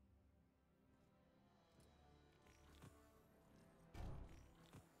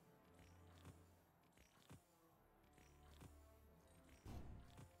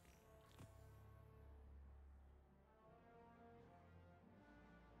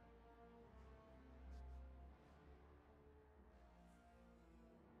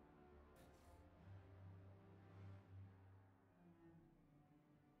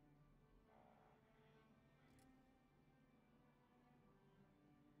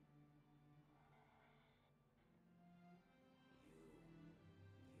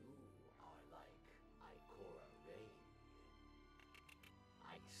 You are like Ikora Ray.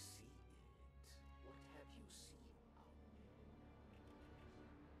 I see it. What have you seen out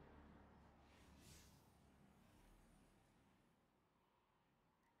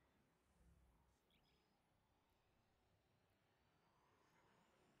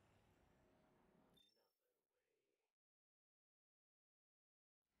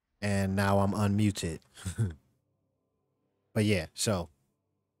And now I'm unmuted. But yeah, so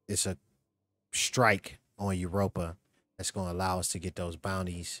it's a strike on Europa that's going to allow us to get those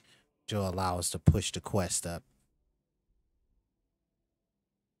bounties, which will allow us to push the quest up.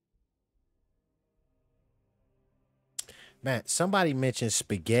 Man, somebody mentioned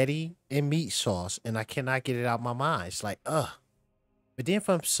spaghetti and meat sauce, and I cannot get it out my mind. It's like, ugh. But then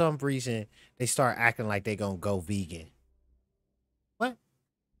for some reason, they start acting like they gonna go vegan. What?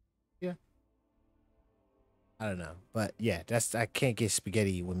 Yeah, I don't know. But yeah, that's I can't get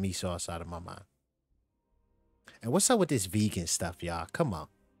spaghetti with meat sauce out of my mind. And what's up with this vegan stuff, y'all? Come on.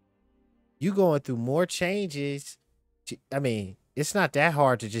 You going through more changes. I mean, it's not that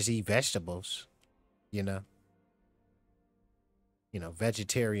hard to just eat vegetables, you know?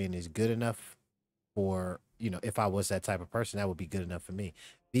 Vegetarian is good enough for, if I was that type of person, that would be good enough for me.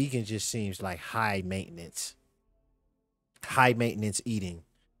 Vegan just seems like high maintenance eating.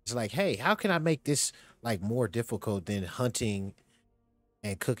 It's like, hey, how can I make this like more difficult than hunting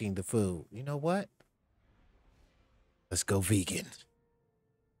and cooking the food? You know what? Let's go vegan.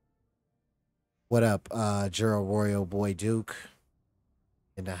 What up, Gerald Royal Boy Duke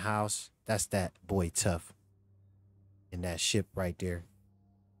in the house? That's that boy tough in that ship right there.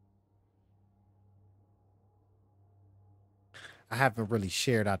 I haven't really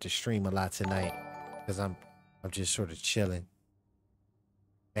shared out the stream a lot tonight because I'm just sort of chilling.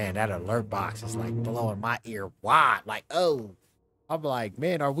 Man, that alert box is like blowing my ear wide. Like, oh, I'm like,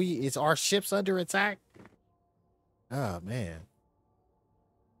 man, is our ships under attack? Oh man.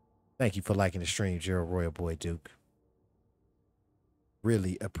 Thank you for liking the stream, Gerald Royal Boy Duke.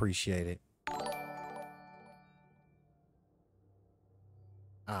 Really appreciate it.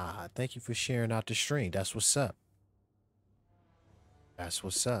 Thank you for sharing out the stream. That's what's up. That's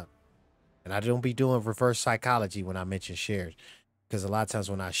what's up. And I don't be doing reverse psychology when I mention shares. Because a lot of times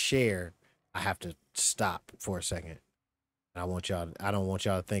when I share, I have to stop for a second. I don't want y'all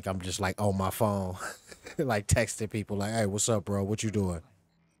to think I'm just like on my phone, like texting people like, hey, what's up, bro? What you doing?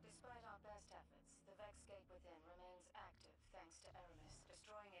 Despite our best efforts, the Vex gate within remains active thanks to Aramis.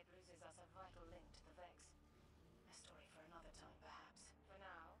 Destroying it loses us a vital link to the Vex. A story for another time, perhaps. For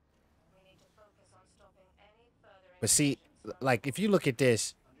now, we need to focus on stopping any further. But see, like if you look at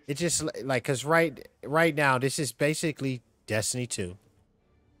this, it just like because right now this is basically Destiny 2.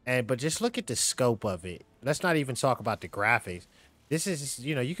 But just look at the scope of it. Let's not even talk about the graphics. This is,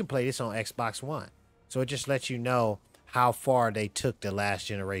 you can play this on Xbox One. So it just lets you know how far they took the last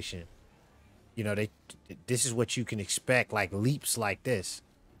generation. This is what you can expect, like leaps like this.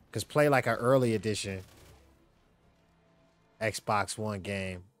 Because play like an early edition Xbox One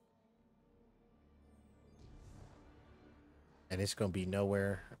game. And it's going to be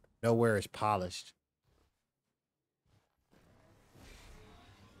nowhere as polished.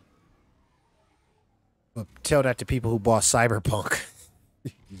 But tell that to people who bought Cyberpunk.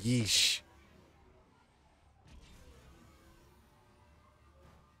 Yeesh.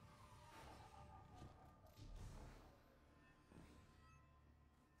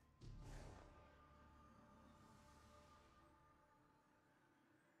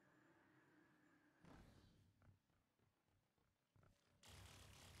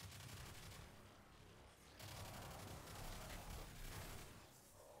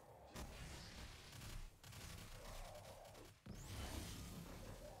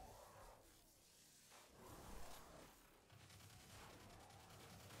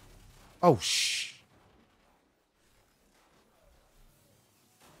 Oh, shh.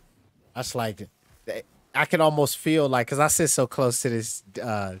 That's like, I can almost feel like, because I sit so close to this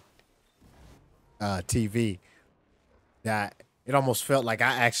TV that it almost felt like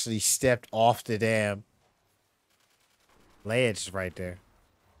I actually stepped off the damn ledge right there.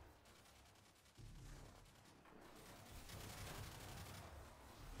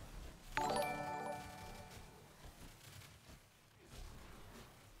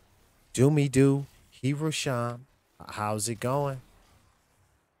 Do me do, Hirosham. How's it going?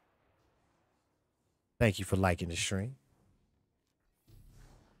 Thank you for liking the stream.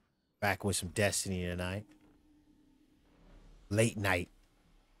 Back with some Destiny tonight. Late night,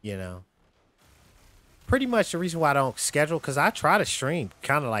 Pretty much the reason why I don't schedule, because I try to stream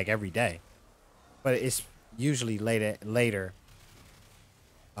kind of like every day. But it's usually later.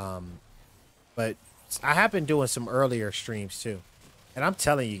 But I have been doing some earlier streams too. And I'm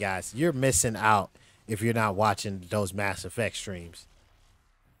telling you guys, you're missing out if you're not watching those Mass Effect streams.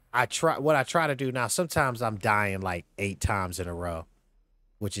 What I try to do now, sometimes I'm dying like 8 times in a row,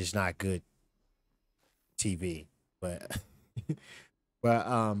 which is not good TV. But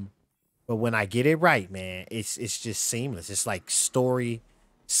but when I get it right, man, it's just seamless. It's like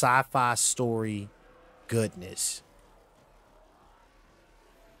sci-fi story goodness.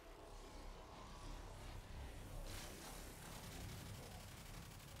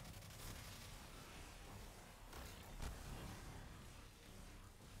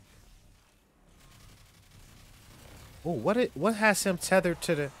 Oh, what has him tethered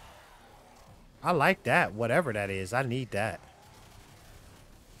to the? I like that. Whatever that is, I need that.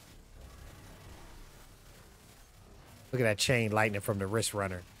 Look at that chain lightning from the wrist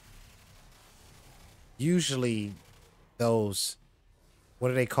runner. Usually, those, what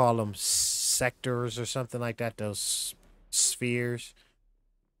do they call them? Sectors or something like that. Those spheres.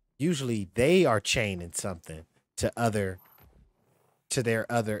 Usually, they are chaining something to their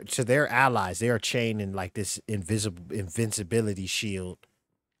allies. They are chaining like this invincibility shield,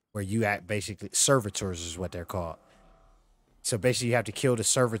 where you act basically servitors is what they're called. So basically, you have to kill the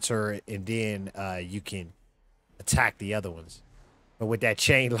servitor, and then you can attack the other ones. But with that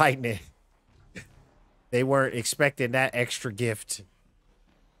chain lightning, they weren't expecting that extra gift.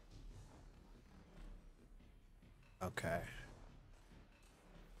 Okay.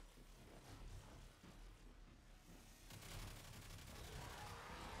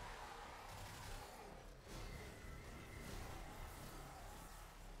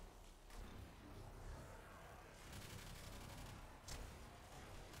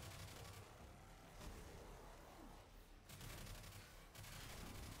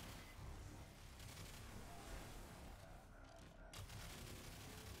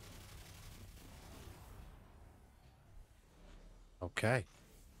 Okay.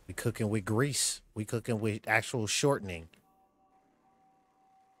 We cooking with grease. We cooking with actual shortening.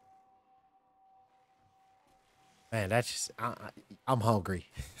 Man, that's just I'm hungry.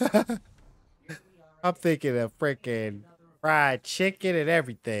 I'm thinking of freaking fried chicken and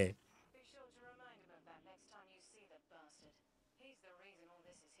everything. Be sure to remind him of that next time you see the bastard. He's the reason all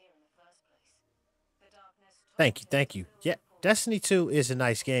this is here in the first place. The darkness told Thank you, him to thank you. build Yeah, a portal. Destiny 2 is a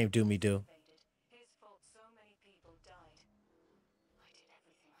nice game, do me do. Invaded. His fault so many people died. I did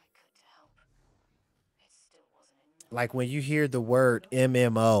everything I could to help. It still wasn't enough. Like when you hear the word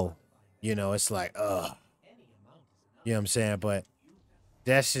MMO, you know, it's like, ugh. You know what I'm saying? But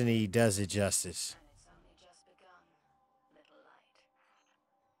Destiny does it justice. And it's only just begun, little light.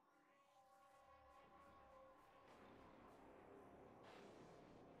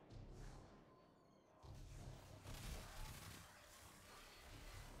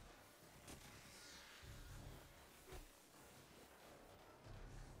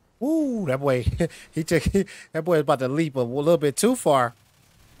 Ooh, that boy, he took that boy is about to leap a little bit too far.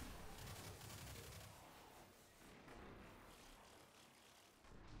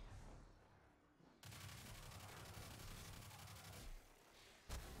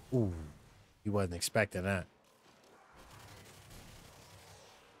 Ooh, he wasn't expecting that.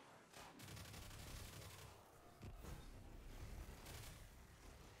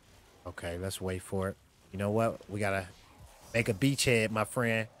 Okay, let's wait for it. You know what? We gotta make a beachhead, my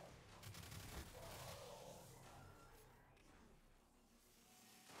friend.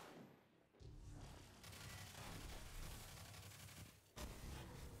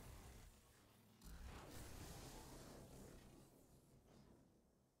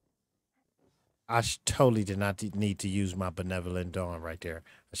 Totally did not need to use my benevolent dawn right there.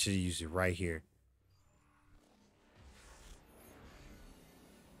 I should have used it right here.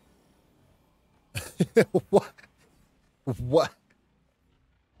 What? What?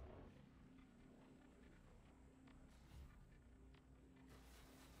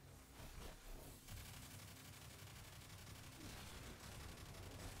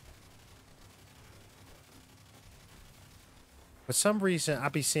 For some reason, I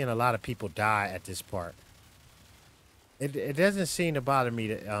be seeing a lot of people die at this part. It doesn't seem to bother me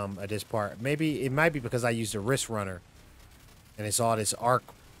at this part. Maybe it might be because I used a wrist runner, and it's all this arc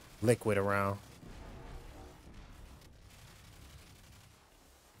liquid around.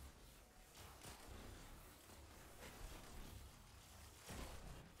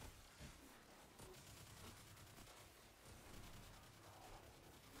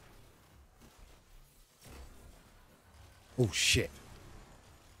 Oh shit!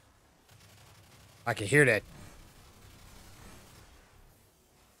 I can hear that.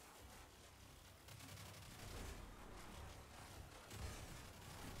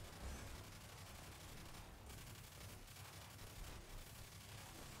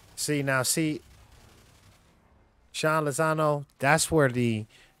 See now, see Sean Lozano. That's where the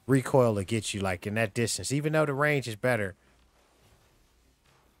recoil will get you, like in that distance. Even though the range is better,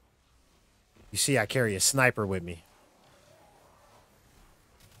 you see, I carry a sniper with me.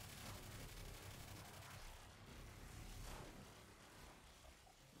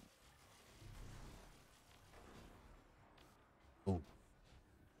 Ooh.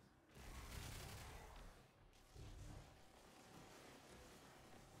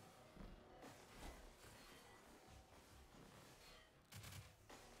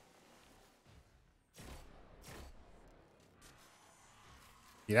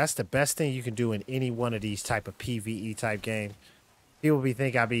 Yeah, that's the best thing you can do in any one of these type of PvE type games. People be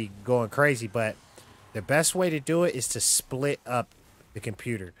think I be going crazy, but the best way to do it is to split up the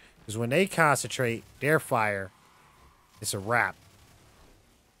computer. Because when they concentrate their fire, it's a wrap.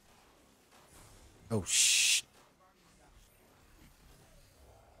 Oh shh.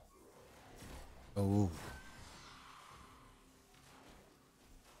 Oh.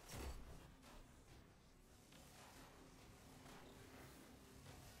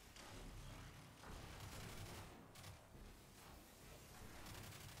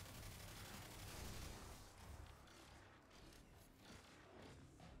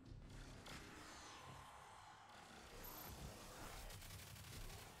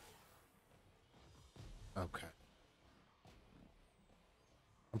 Okay.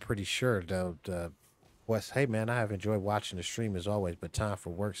 I'm pretty sure the West. Hey man, I have enjoyed watching the stream as always, but time for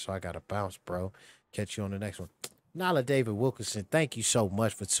work, so I gotta bounce, bro. Catch you on the next one. Nala David Wilkinson, thank you so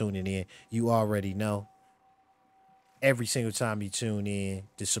much for tuning in. You already know. Every single time you tune in,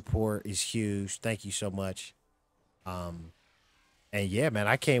 the support is huge. Thank you so much. Um, and yeah, man,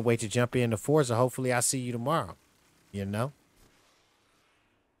 I can't wait to jump into Forza. Hopefully, I see you tomorrow. You know.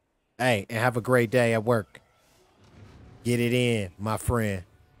 Hey, and have a great day at work. Get it in, my friend.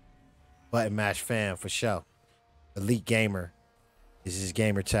 Button Mash fan for sure. Elite Gamer is his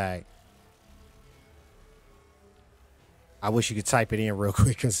gamer tag. I wish you could type it in real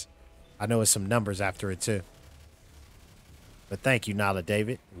quick because I know it's some numbers after it too. But thank you, Nala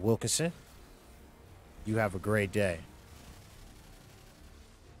David Wilkinson. You have a great day.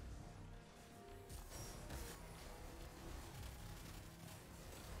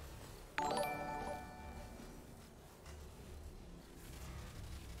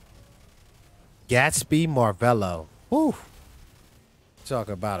 Gatsby Marvello. Whew. Talk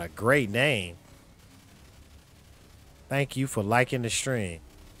about a great name. Thank you for liking the stream.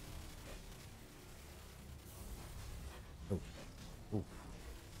 Ooh. Ooh.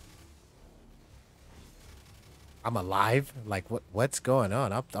 I'm alive? Like what's going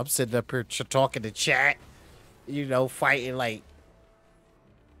on? I'm sitting up here talking to chat, you know, fighting like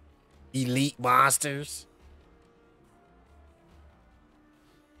elite monsters.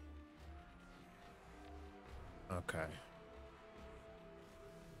 Okay.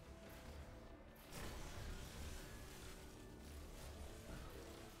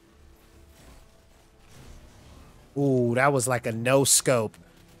 Ooh, that was like a no scope.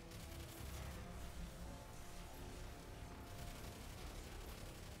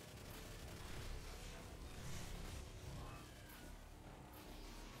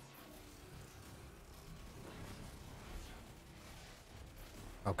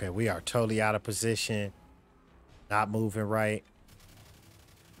 Okay, we are totally out of position. Not moving right.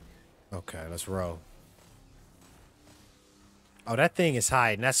 Okay, let's roll. Oh, that thing is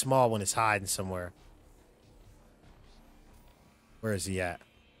hiding. That small one is hiding somewhere. Where is he at?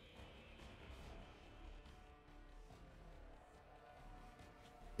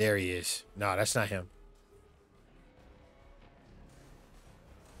 There he is. No, that's not him.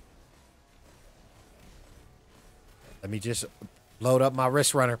 Let me just load up my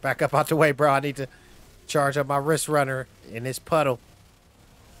wrist runner. Back up out the way, bro. I need to charge up my wrist runner in this puddle.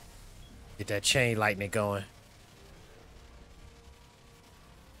 Get that chain lightning going.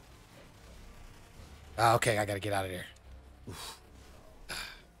 Oh, okay, I gotta get out of there. Oof.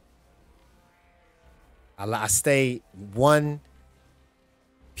 I stayed one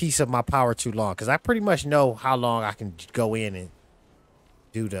piece of my power too long because I pretty much know how long I can go in and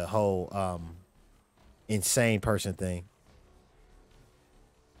do the whole insane person thing.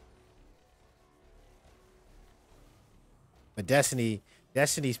 But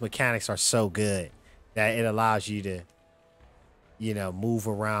Destiny's mechanics are so good that it allows you to, you know, move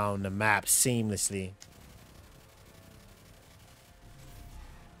around the map seamlessly.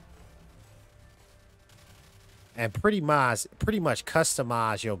 And pretty much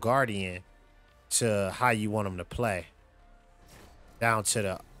customize your guardian to how you want them to play. Down to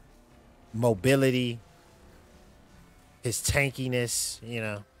the mobility, his tankiness, you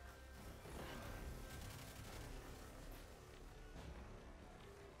know.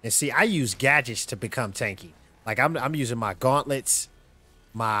 And see, I use gadgets to become tanky. Like I'm using my gauntlets,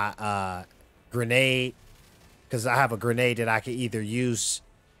 my grenade, because I have a grenade that I can either use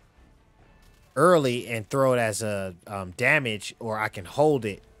early and throw it as a damage, or I can hold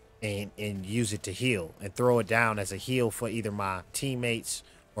it and use it to heal and throw it down as a heal for either my teammates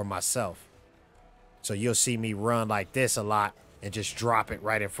or myself. So you'll see me run like this a lot and just drop it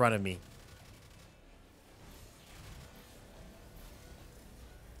right in front of me.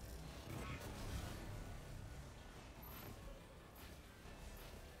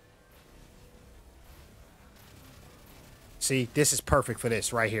 See, this is perfect for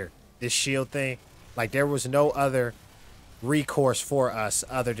this right here. This shield thing. Like, there was no other recourse for us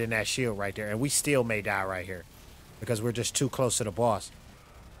other than that shield right there. And we still may die right here because we're just too close to the boss.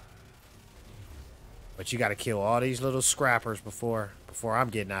 But you got to kill all these little scrappers before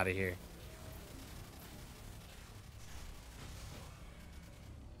I'm getting out of here.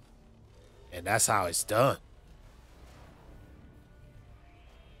 And that's how it's done.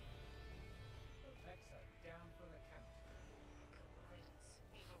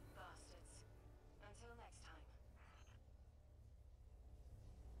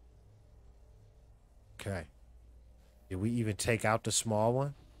 Okay. Did we even take out the small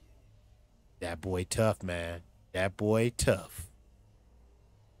one? That boy tough, man. That boy tough.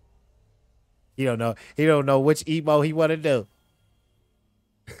 He don't know which emo he want to do.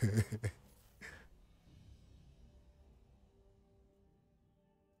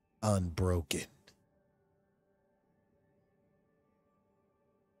 Unbroken.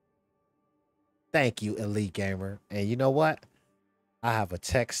 Thank you, Elite Gamer. And you know what? I have a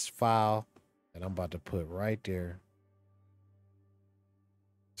text file that I'm about to put right there.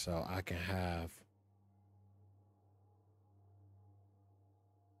 So I can have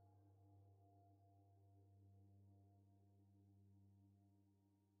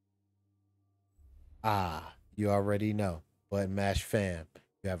Ah, you already know. Button Mash fam.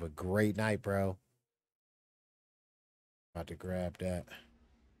 You have a great night, bro. About to grab that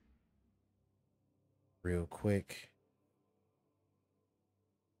real quick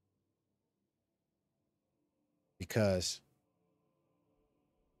because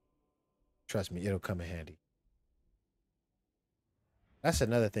trust me, it'll come in handy. That's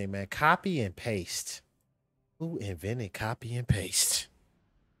another thing, man. Copy and paste. Who invented copy and paste?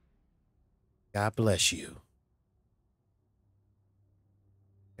 God bless you.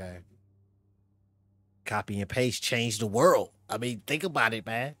 Okay. Copy and paste changed the world. I mean, think about it,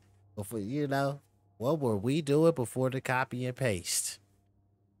 man. Before what were we doing before the copy and paste?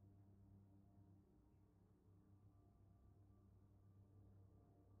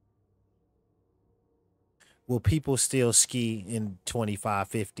 Will people still ski in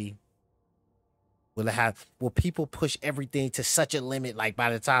 2550? Will people push everything to such a limit like by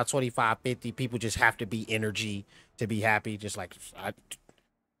the time 2550 people just have to be energy to be happy just like Guardian,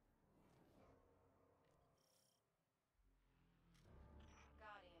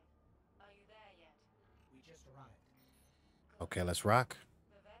 are you there yet? We just arrived. okay, let's rock.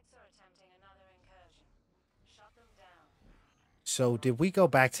 The Vex are attempting another incursion. Shut them down. So did we go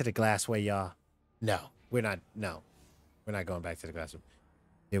back to the glassway, y'all? No, we're not. No, we're not going back to the glassway.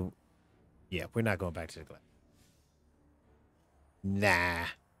 Yeah, we're not going back to the glass. Nah,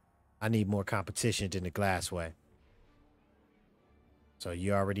 I need more competition than the glassway. So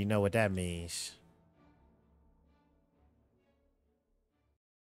you already know what that means.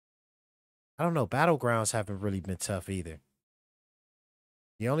 I don't know. Battlegrounds haven't really been tough either.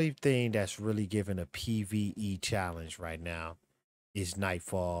 The only thing that's really given a PvE challenge right now is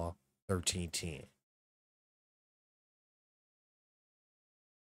Nightfall 1310.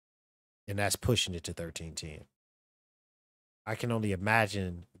 And that's pushing it to 1310. I can only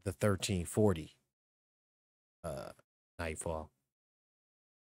imagine the 1340 Nightfall.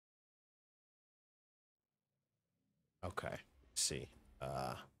 Okay. Let's see.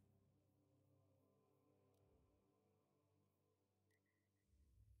 I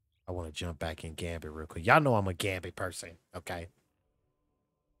want to jump back in Gambit real quick. Y'all know I'm a Gambit person, okay?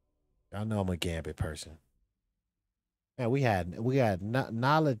 Y'all know I'm a Gambit person. Man, we had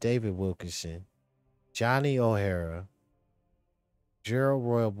Nala David Wilkinson, Johnny O'Hara, Gerald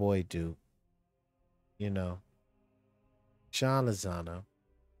Royal Boy Duke, you know, Sean Lozano.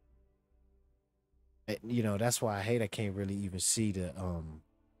 That's why I hate I can't really even see the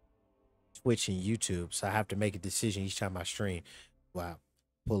Twitch and YouTube. So I have to make a decision each time I stream. Do I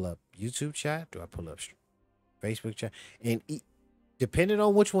pull up YouTube chat? Do I pull up Facebook chat? And depending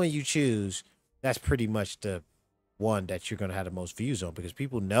on which one you choose, that's pretty much the one that you're gonna have the most views on because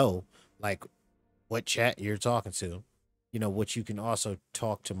people know like what chat you're talking to. You know, what you can also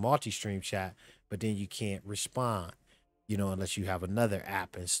talk to multi-stream chat, but then you can't respond, unless you have another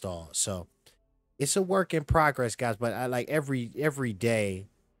app installed. So it's a work in progress, guys. But I like every day,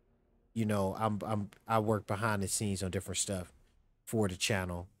 I work behind the scenes on different stuff for the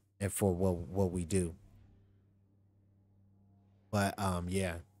channel and for what we do. But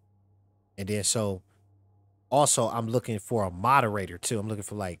yeah. And then so also I'm looking for a moderator too. I'm looking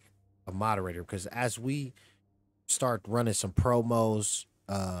for like a moderator because as we start running some promos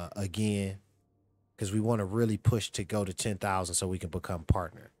again, because we want to really push to go to 10,000 so we can become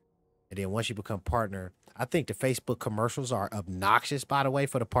partner. And then once you become partner, I think the Facebook commercials are obnoxious, by the way,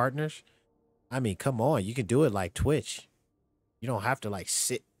 for the partners. I mean, come on, you can do it like Twitch. You don't have to like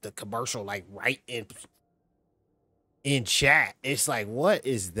sit the commercial like right in chat. It's like, what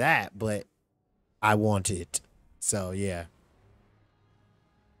is that? But I want it. So yeah.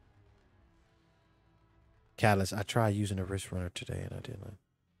 Catalyst, I tried using a wrist runner today and I didn't.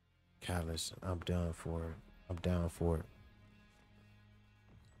 Catalyst, I'm done for it. I'm down for it.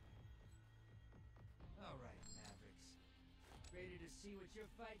 All right, Mavericks. Ready to see what you're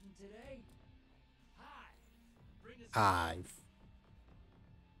fighting today? Hi. Bring us Hive.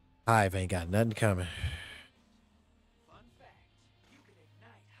 Hive ain't got nothing coming. fun fact. You can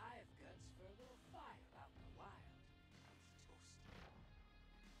ignite hive guts for a little fire out in the wild.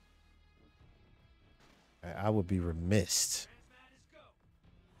 It's toasty. I would be remiss. Transmat is go.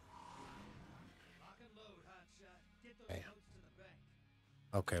 Lock and load, hotshot. Get those Damn. notes to the bank.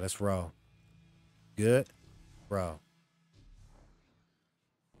 Okay, let's roll. Good? Bro.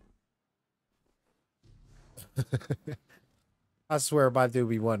 I swear my dude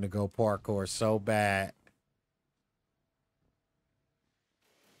be wanting to go parkour so bad.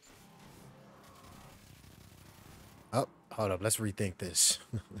 Oh, hold up. Let's rethink this.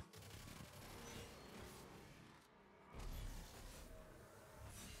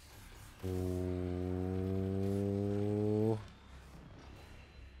 Ooh.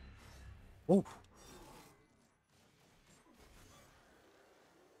 Ooh.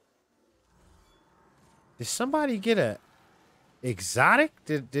 Did somebody get a exotic?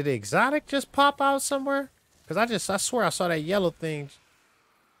 Did the exotic just pop out somewhere? Cause I swear I saw that yellow thing.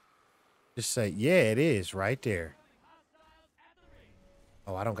 Just say, yeah, it is right there.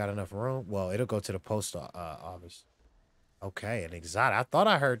 Oh, I don't got enough room. Well, it'll go to the post office. Okay, an exotic. I thought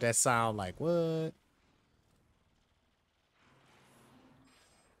I heard that sound like what?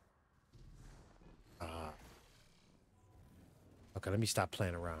 Okay, let me stop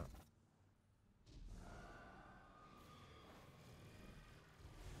playing around.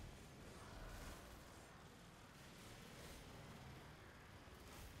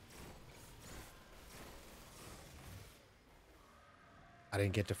 I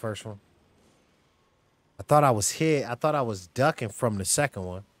didn't get the first one. I thought I was hit. I thought I was ducking from the second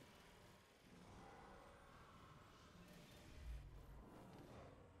one.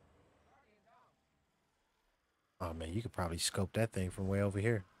 Oh man, you could probably scope that thing from way over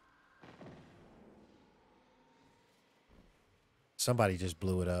here. Somebody just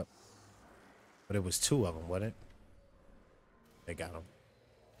blew it up. But it was two of them, wasn't it? They got them.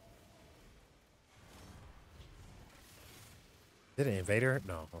 Did an invader?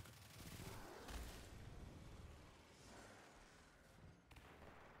 No. Okay.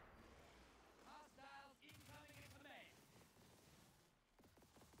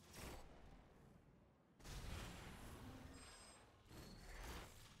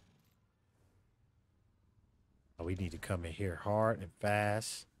 Oh, we need to come in here hard and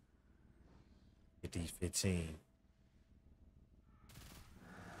fast. Get these 15.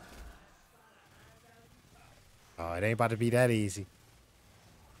 Oh, it ain't about to be that easy.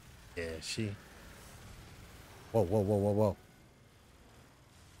 Yeah, she. Whoa, whoa, whoa, whoa, whoa.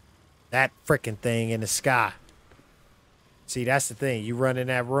 That freaking thing in the sky. See, that's the thing. You run in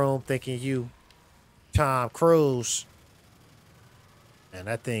that room thinking you Tom Cruise. And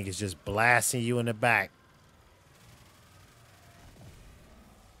that thing is just blasting you in the back.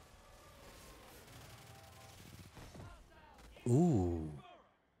 Ooh.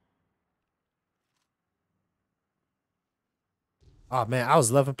 Oh, man, I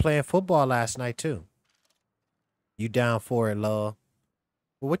was loving playing football last night, too. You down for it, love?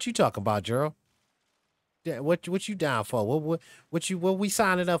 Well, what you talking about, Gerald? Yeah, what you down for? What we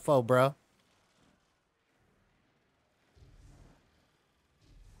signing up for, bro?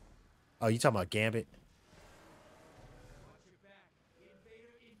 Oh, you talking about Gambit?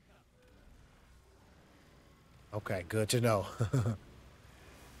 Okay, good to know.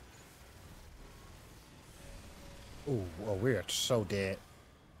 Ooh, oh, we are so dead.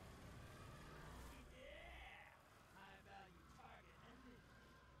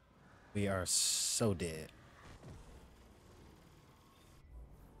 We are so dead.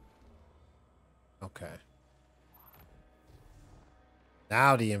 Okay.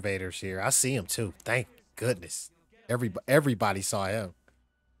 Now the invader's here. I see him too. Thank goodness. Everybody saw him.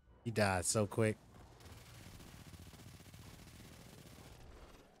 He died so quick.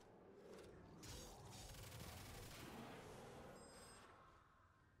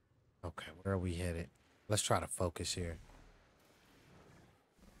 Okay, where are we headed? Let's try to focus here.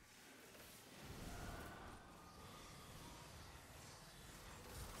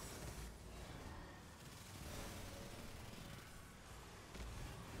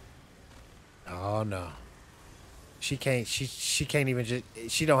 Oh no. She can't even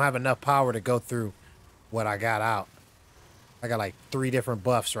she don't have enough power to go through what I got out. I got like 3 different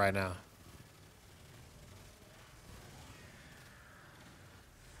buffs right now.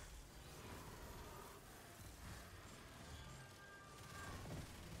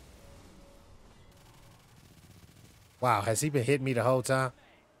 Wow, has he been hitting me the whole time?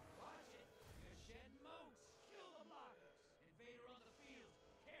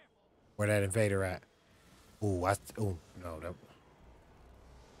 Where that invader at? Ooh, no,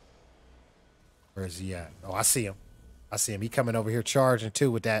 where is he at? Oh, I see him. I see him. He coming over here charging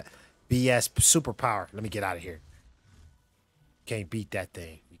too with that BS superpower. Let me get out of here. Can't beat that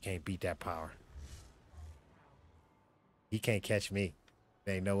thing. You can't beat that power. He can't catch me.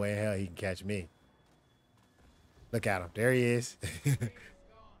 There ain't no way in hell he can catch me. Look at him. There he is.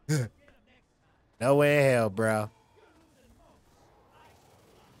 No way in hell, bro.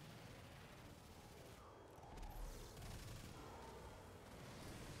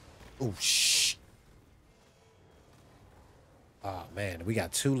 Oh, shh. Oh, man. We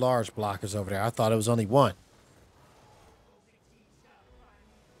got 2 large blockers over there. I thought it was only 1.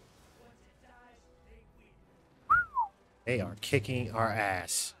 They are kicking our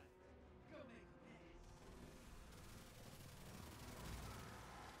ass.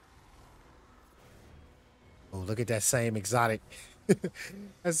 Oh, look at that same exotic.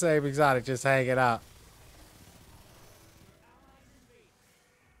 That same exotic just hanging out.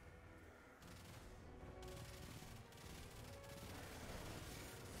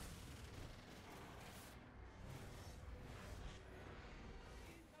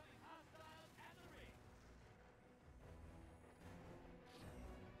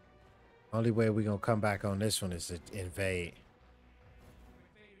 Only way we gonna come back on this one is to invade.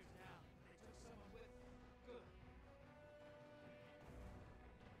 Invaders now. They took someone with them. Good.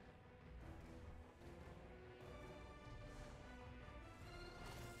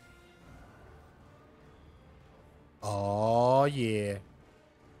 Oh yeah.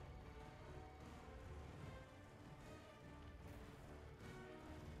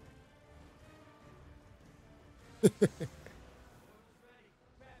 Embrace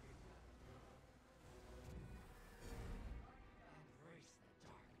the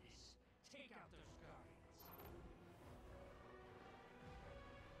darkness. Take out those guardians.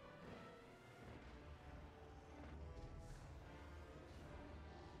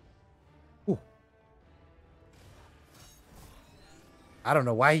 Ooh. I don't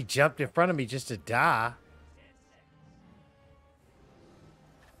know why he jumped in front of me just to die.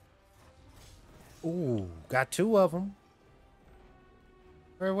 Ooh, got two of them.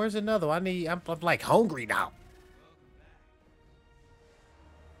 Where's another one? I'm like hungry now.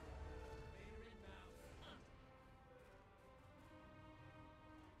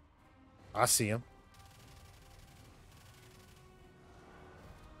 I see him.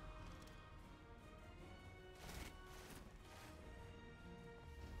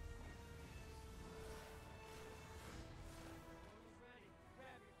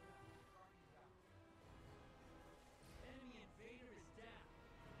 Enemy invader is down.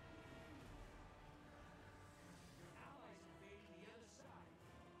 Your allies invading the other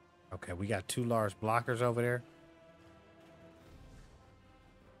side. Okay, we got two large blockers over there.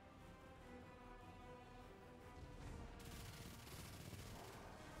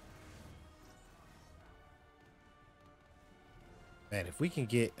 Man, if we can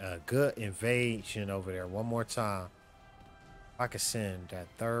get a good invasion over there one more time, I could send that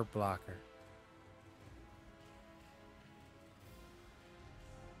third blocker.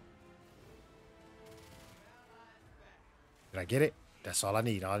 Did I get it? That's all I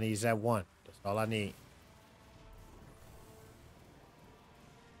need. All I need is that one. That's all I need.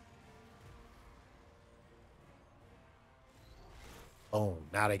 Boom.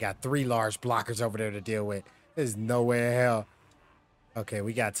 Now they got three large blockers over there to deal with. There's no way in hell. Okay,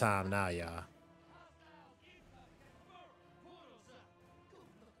 we got time now, y'all.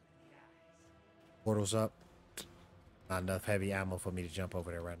 Portals up. Not enough heavy ammo for me to jump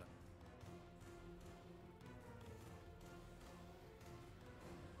over there right now.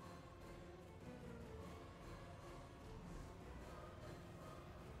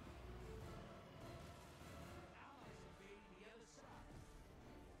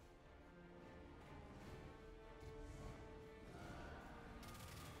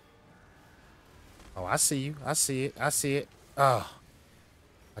 Oh, I see you. I see it. I see it. Oh,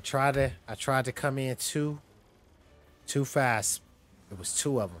 I tried to come in too fast. It was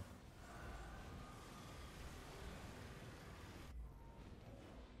two of them.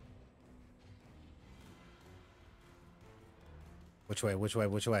 Which way? Which way?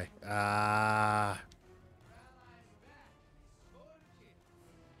 Which way?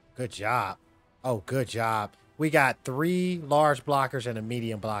 Good job. Oh, good job. We got three large blockers and a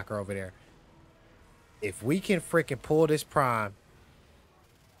medium blocker over there. If we can freaking pull this prime.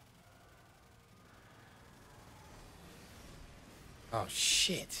 Oh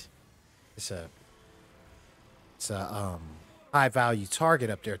shit. It's a high value target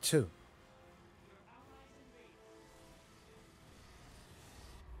up there too.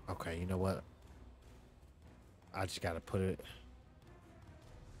 Okay, you know what? I just gotta put it.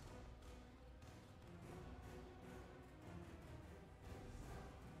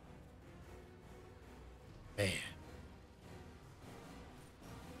 Man.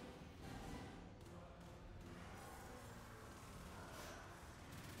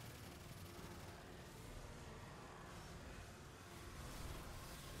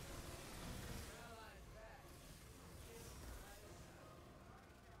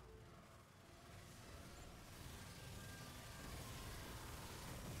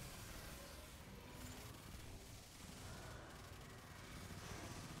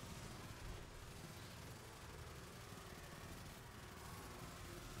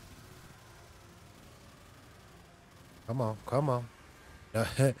 Come on, come on.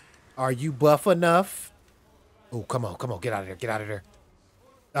 Are you buff enough? Oh, come on, get out of there, get out of there.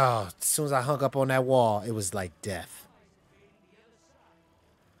 Oh, as soon as I hung up on that wall, it was like death.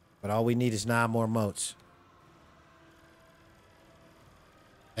 But all we need is 9 more moats.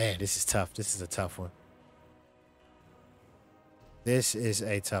 Man, this is tough. This is a tough one. This is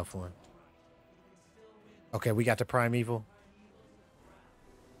a tough one. Okay, we got the primeval.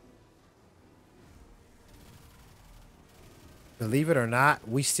 Believe it or not,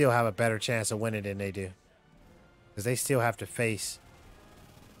 we still have a better chance of winning than they do. Because they still have to face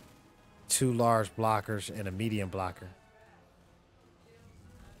 2 large blockers and a medium blocker.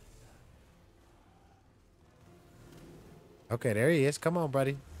 Okay, there he is. Come on,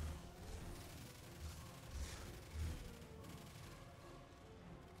 buddy.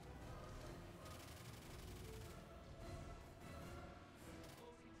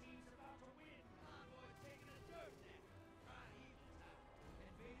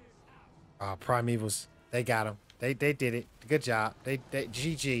 Primevals, they got him. They did it. Good job. They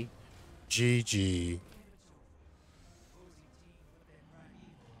GG. GG.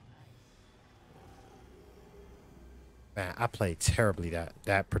 Man, I played terribly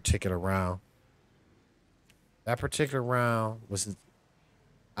that particular round. That particular round was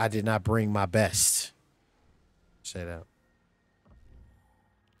I did not bring my best. Say that.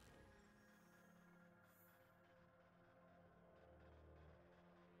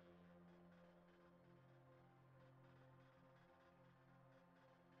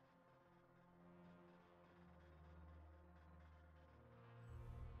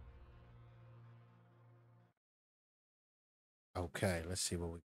 Okay, let's see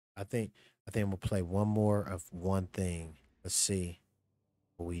what we I think we'll play one more of one thing. Let's see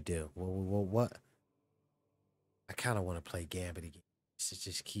what we do. What I kind of want to play Gambit again. It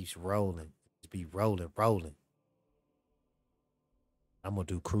just keeps rolling. Just be rolling. I'm gonna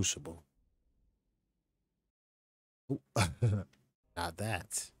do Crucible. Ooh. Not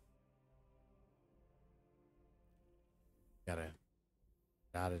that. Gotta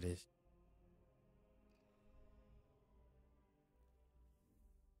get out of this.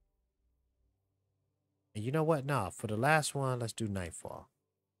 And you know what? Nah, for the last one, let's do Nightfall.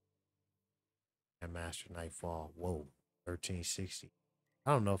 Grandmaster Nightfall. Whoa, 1360.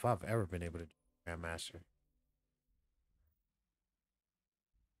 I don't know if I've ever been able to do Grandmaster.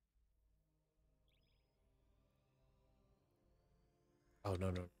 Oh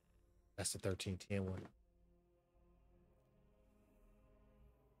no, that's the 1310 one.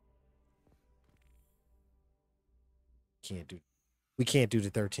 Can't do. We can't do the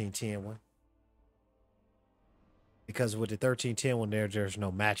 1310 one because with the 1310 one, there's no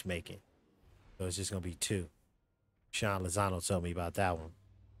matchmaking, so it's just gonna be 2. Sean Lozano told me about that one.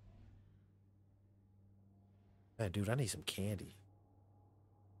 Man, dude, I need some candy.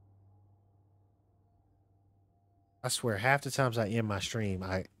 I swear, half the times I end my stream,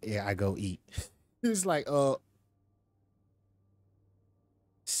 I go eat. It's like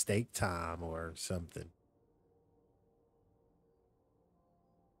steak time or something.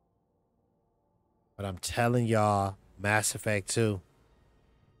 But I'm telling y'all, Mass Effect 2,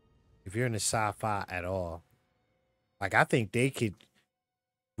 if you're into sci-fi at all, like I think they could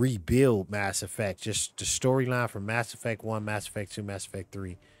rebuild Mass Effect, just the storyline from Mass Effect 1, Mass Effect 2, Mass Effect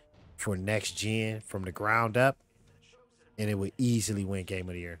 3 for next gen from the ground up, and it would easily win Game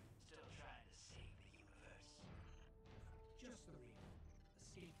of the Year. Just the reason.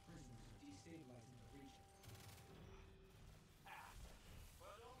 Escaped prisoners are destabilizing the region.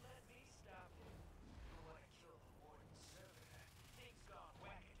 Well, don't let me stop you. You want to kill the warden's servitor. Things gone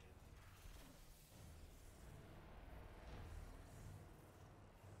wackadoo.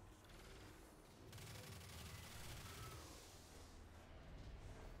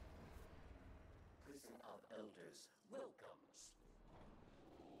 Prison of Elders welcomes.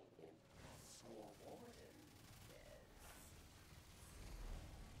 Impossible warden. Yes.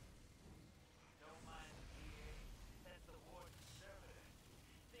 Don't mind the PA. That's the warden's servitor.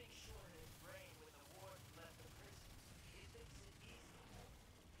 Things shorted his brain when the warden left the prison. He thinks it easy.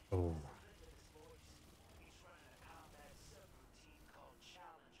 Oh, Listen to his voice. He's running a combat subroutine called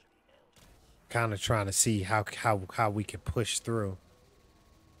Challenge of the Elders. kind of trying to see how we can push through.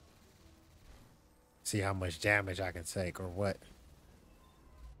 See how much damage I can take or what.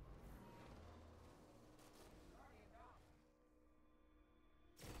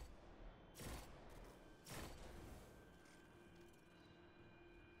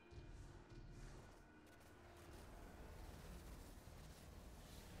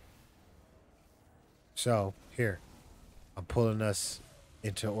 So here, I'm pulling us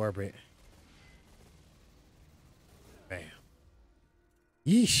into orbit. Bam.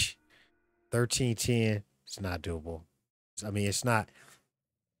 Yeesh. 1310. It's not doable. I mean, it's not.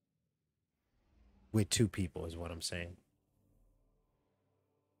 with two people is what I'm saying.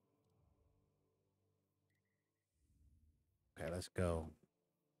 Okay, let's go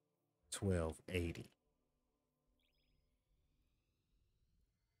 1280.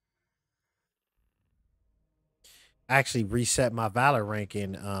 I actually reset my Valor rank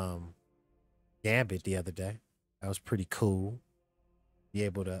in Gambit the other day. That was pretty cool. Be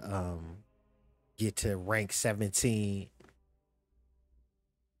able to get to rank 17.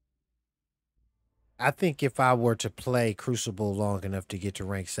 I think if I were to play Crucible long enough to get to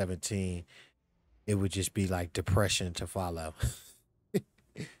rank 17, it would just be like depression to follow.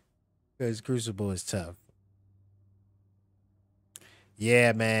 Because Crucible is tough.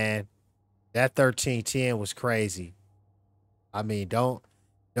 Yeah, man. That 1310 was crazy. I mean, don't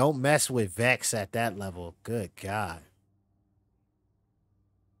mess with Vex at that level. Good God.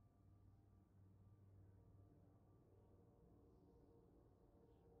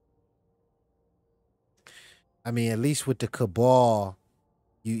 I mean, at least with the Cabal,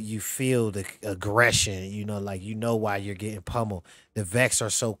 you feel the aggression, like you know why you're getting pummeled. The Vex are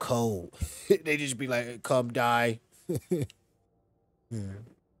so cold. They just be like, come die. Yeah.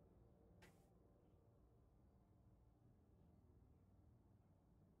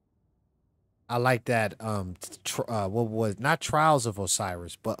 I like that. What was not Trials of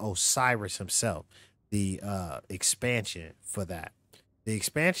Osiris, but Osiris himself. The expansion for that. The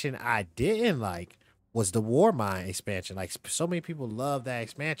expansion I didn't like was the War Mind expansion. Like so many people love that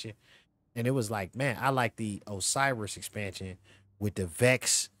expansion, and it was like, man, I like the Osiris expansion with the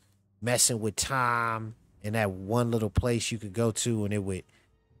Vex messing with time and that one little place you could go to, and it would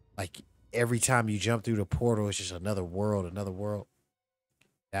like every time you jump through the portal, it's just another world, another world.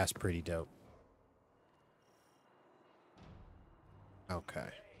 That's pretty dope. Okay.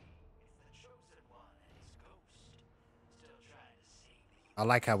 I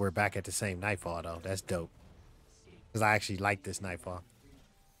like how we're back at the same Nightfall though. That's dope. Because I actually like this Nightfall.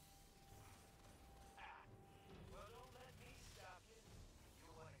 Well, don't let me stop you. You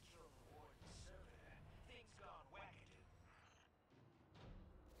want to kill the warden servitor. Things gone wackadoo.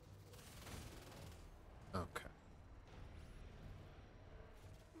 Okay.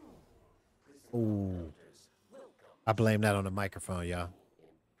 Ooh. I blame that on the microphone, y'all.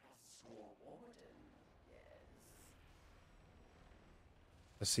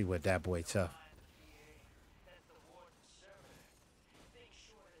 Let's see what that boy tough. That's the warden servitor. Things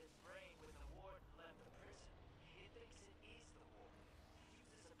shorted his brain when the warden left the prison. It thinks it is the warden.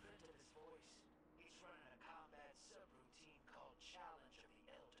 Uses a print of his voice. He's running a combat subroutine called Challenge of the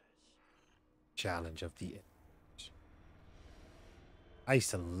Elders. Challenge of the. I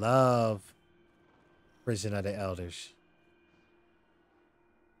used to love Prison of the Elders.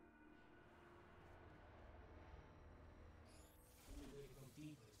 Only way to go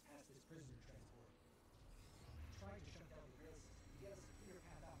deeper is past this prisoner transport. I'm trying to shut down the rail system to get us a clear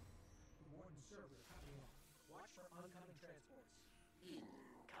path out. The warden server is cutting off. Watch for oncoming transports.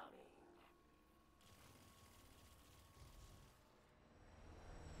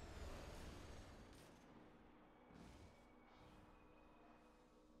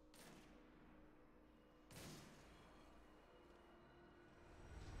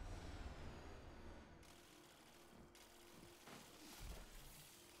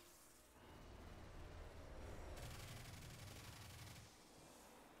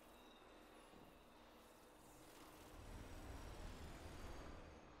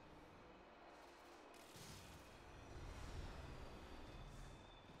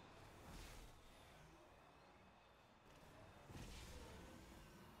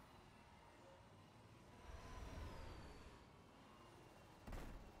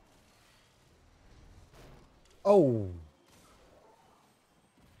 Oh,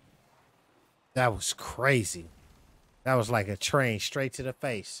 that was crazy. That was like a train straight to the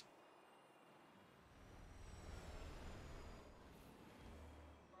face.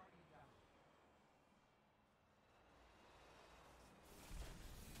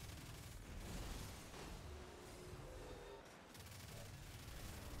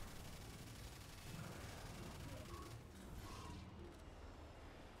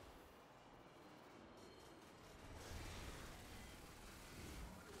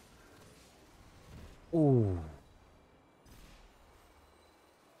 Ooh.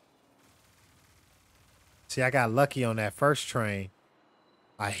 See, I got lucky on that first train.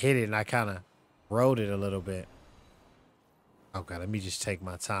 I hit it and I kind of rode it a little bit. Okay, let me just take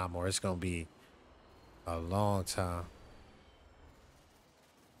my time or it's going to be a long time.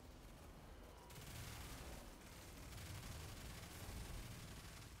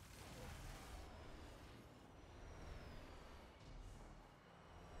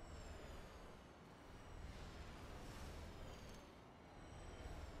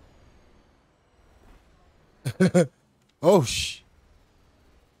 Oh, sh.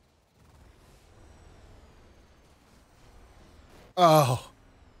 Oh.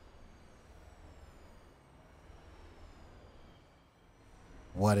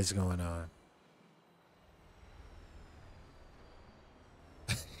 What is going on?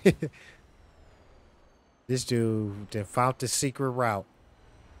 This dude then found the secret route.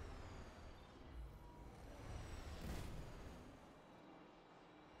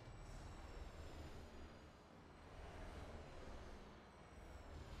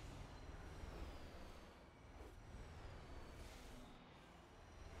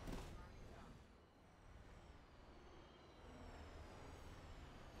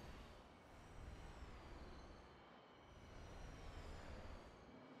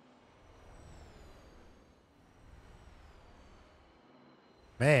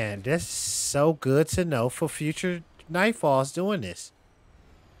 Man, that's so good to know for future Nightfalls doing this.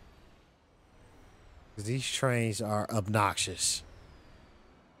 'Cause these trains are obnoxious.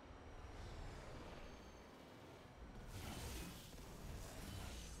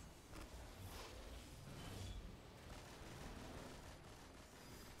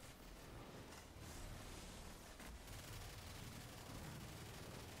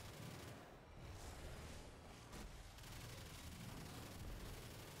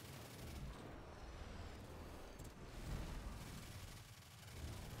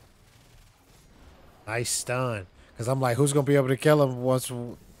 Nice stun. Cause I'm like, who's gonna be able to kill him once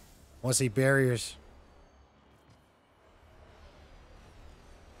he barriers?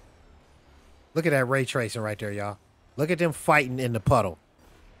 Look at that ray tracing right there, y'all. Look at them fighting in the puddle.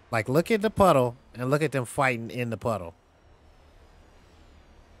 Like, look at the puddle and look at them fighting in the puddle.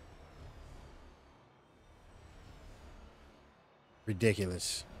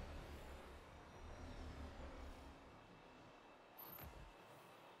 Ridiculous.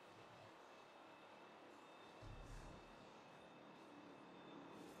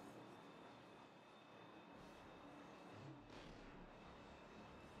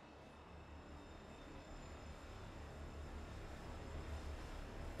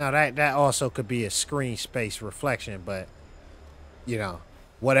 Now that also could be a screen space reflection, but you know,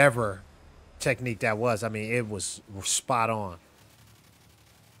 whatever technique that was, I mean, it was spot on.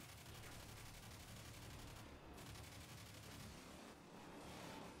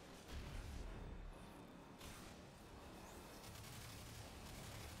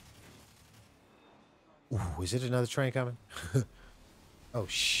 Ooh, is it another train coming? Oh,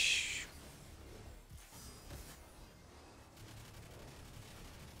 shh.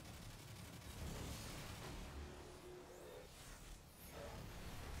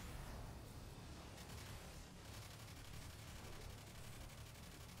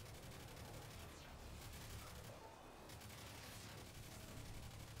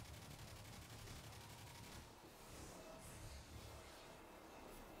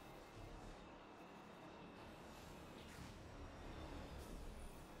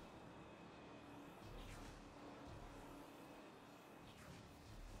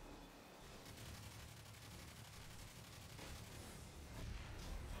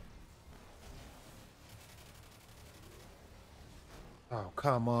 Oh,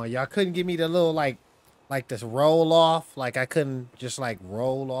 come on. Y'all couldn't give me the little like this roll off. Like I couldn't just like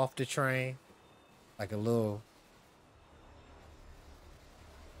roll off the train. Like a little,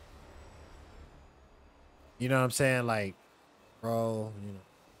 you know what I'm saying? Like roll, you know.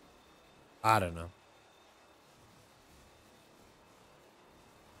 I don't know.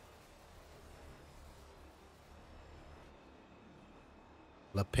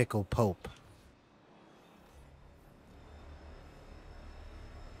 La Pickle Pope.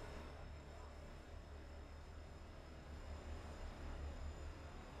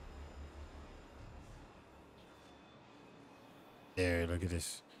 There, look at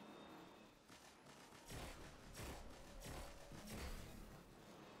this.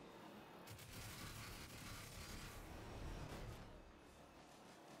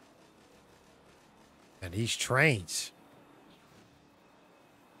 And these trains.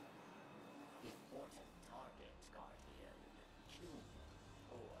 Important target, Guardian. Human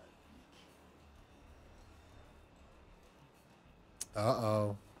or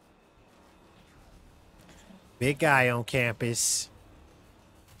Uh-oh. Big guy on campus.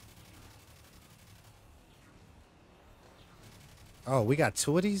 Oh, we got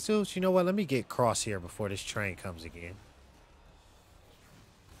two of these dudes? You know what? Let me get cross here before this train comes again.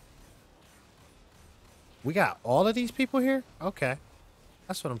 We got all of these people here? Okay.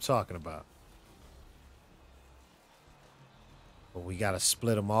 That's what I'm talking about. But we got to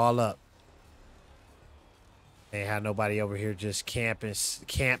split them all up. Ain't had nobody over here just camp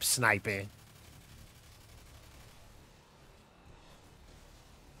sniping.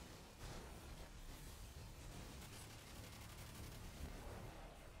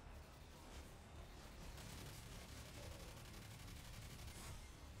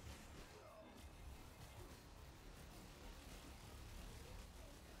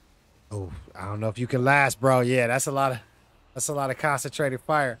 Oh, I don't know if you can last, bro. Yeah, that's a lot of concentrated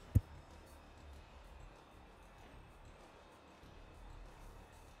fire.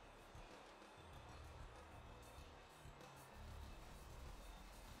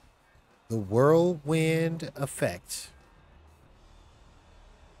 The whirlwind effect.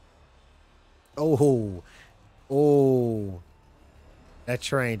 Oh, oh, that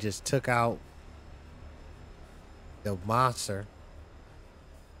train just took out the monster.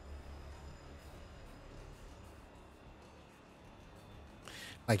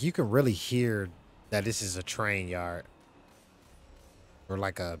 Like you can really hear that this is a train yard or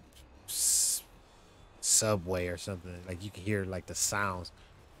like a s- subway or something. Like you can hear like the sounds.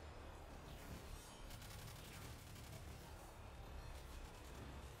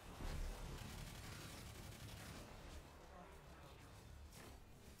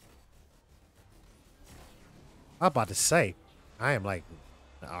 I'm about to say, I am like,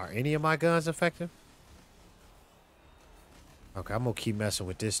 are any of my guns effective? Okay, I'm gonna keep messing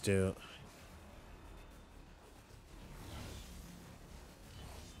with this dude.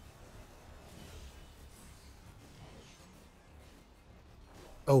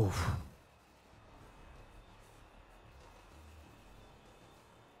 Oh,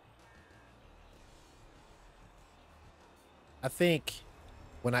 I think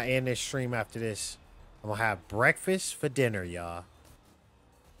when I end this stream after this, I'm gonna have breakfast for dinner, y'all.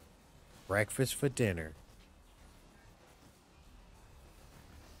 Breakfast for dinner.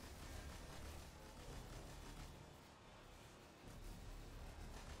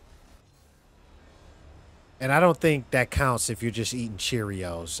 And I don't think that counts if you're just eating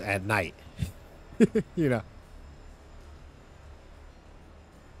Cheerios at night. You know,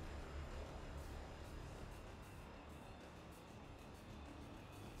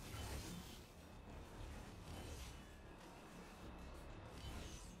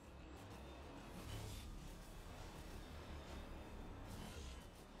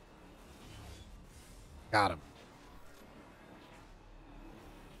 got him.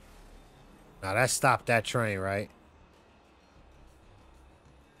 Now that stopped that train, right?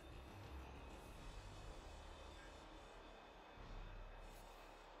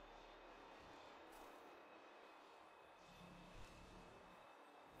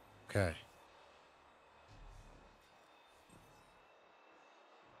 Okay.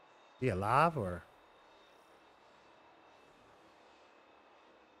 He alive or?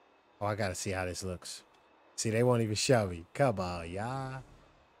 Oh, I gotta see how this looks. See, they won't even show me. Come on, y'all.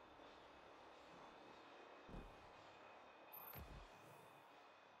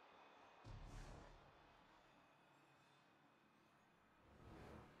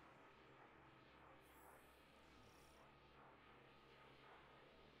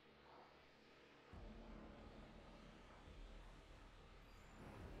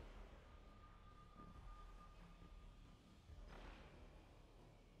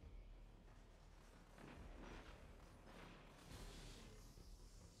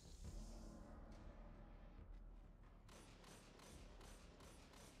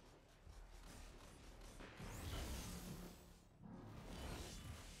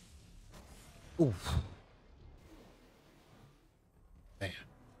 Oof. Damn.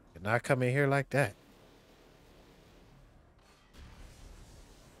 Did not come in here like that.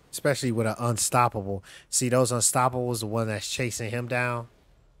 Especially with an unstoppable. See, those unstoppables, the one that's chasing him down,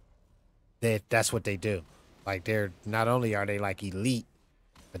 that's what they do. Like they're not only are they like elite,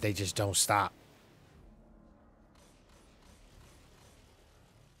 but they just don't stop.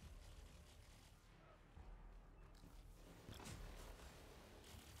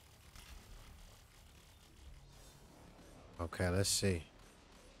 Okay, let's see.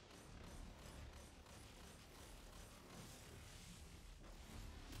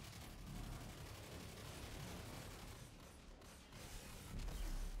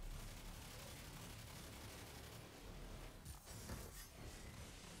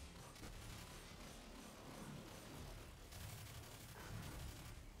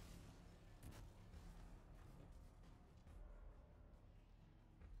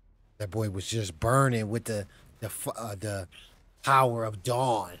 That boy was just burning with the power of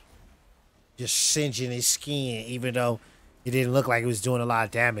dawn, just singeing his skin. Even though it didn't look like it was doing a lot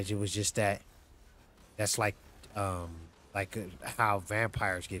of damage, it was just that. That's um, how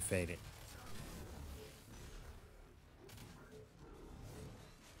vampires get faded.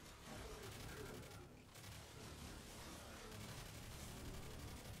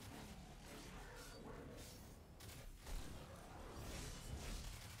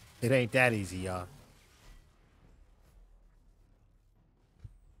 It ain't that easy, y'all.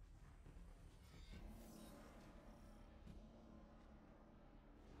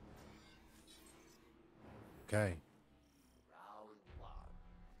 Okay. Round one.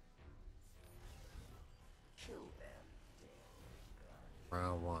 Kill them,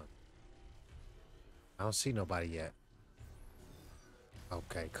 Round one. I don't see nobody yet.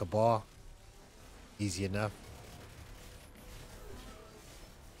 Okay, Cabal. Easy enough.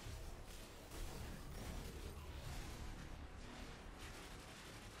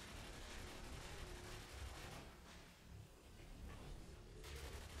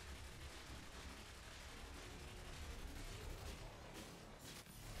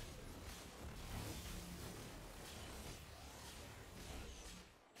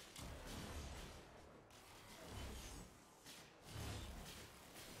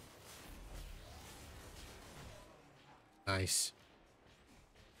 Nice.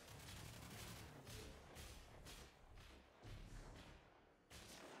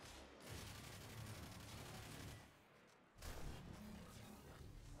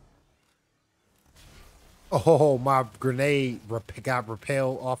 Oh, my grenade got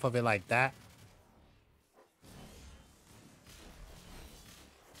repelled off of it like that.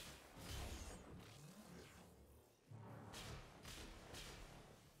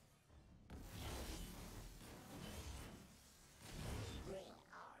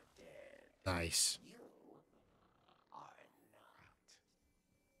 Nice. are not.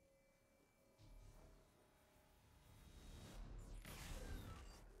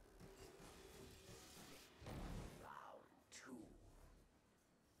 Round two.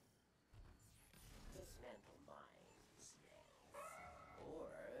 Dismantle mines, yes. Or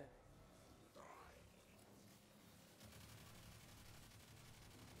die.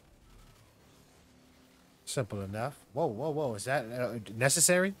 Simple enough. Whoa, whoa, whoa. Is that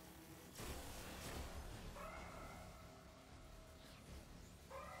necessary?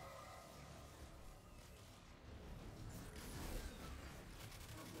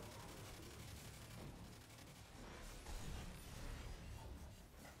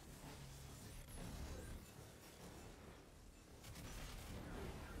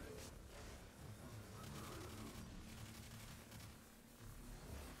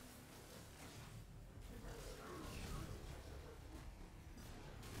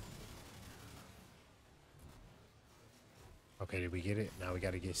 Okay, did we get it? Now we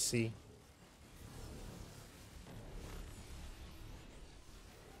got to get C.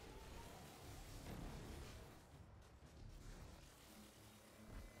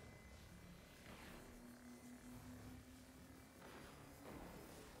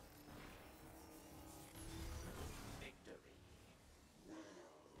 Victory will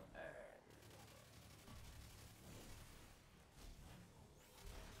earn.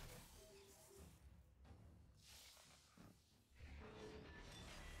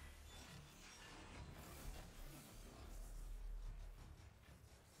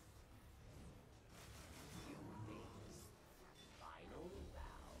 You face final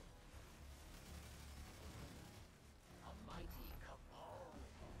round. A mighty cabal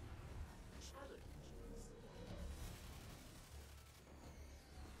challenges.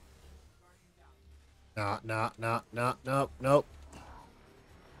 No, no, no, no, no, nope.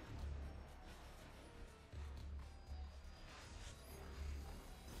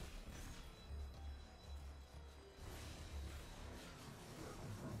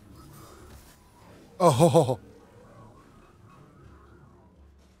 Oh,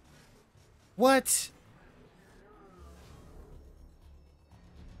 what?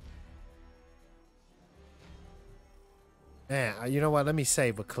 Man, you know what? Let me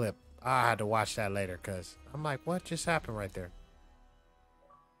save a clip. I had to watch that later because I'm like, what just happened right there?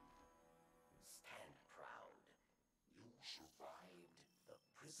 Stand proud. You survived the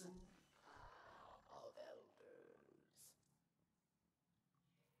prison of elders.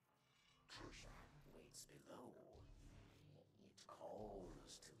 Treasure waits below. It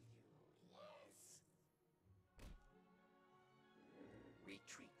calls to you, yes.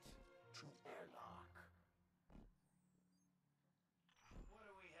 Retreat to airlock. What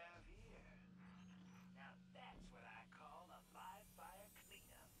do we have here? Now that's what I call a live fire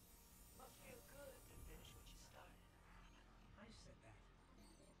cleanup. Must feel good to finish what you started. I said that.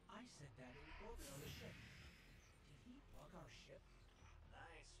 I said that in orbit on the ship. Did he bug our ship?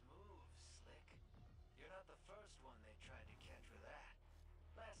 Nice move, Slick. You're not the first one they tried to catch with that.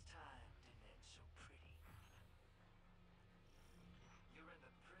 Last time didn't end so pretty. You're in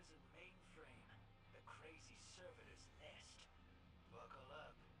the prison mainframe, the crazy servitor's nest. Buckle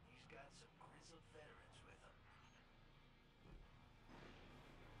up, he's got some grizzled veterans with him.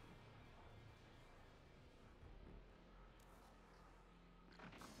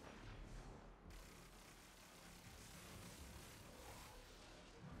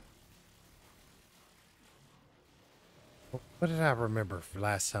 What did I remember for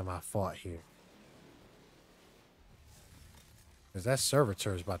last time I fought here? Because that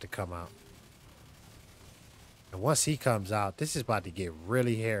servitor is about to come out. And once he comes out, this is about to get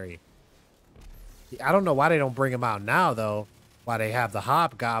really hairy. I don't know why they don't bring him out now, though. Why they have the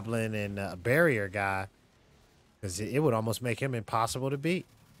hobgoblin and a barrier guy. Because it would almost make him impossible to beat.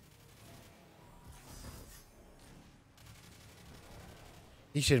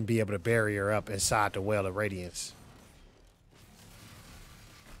 He shouldn't be able to barrier up inside the Well of Radiance.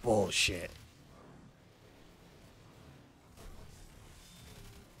 Bullshit.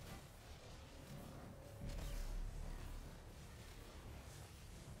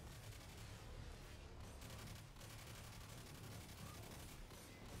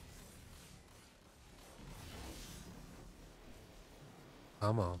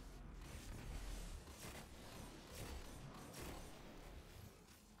 Come on.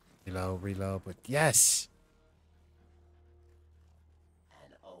 Reload, but yes!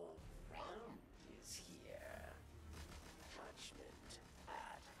 An old friend is here. Judgment at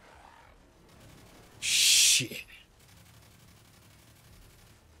hand. Shit.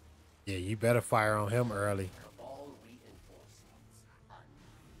 Yeah, you better fire on him early. Cabal reinforcements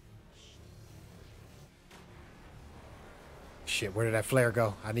unleashed. Shit, where did that flare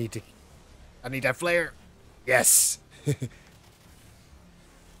go? I need that flare. Yes.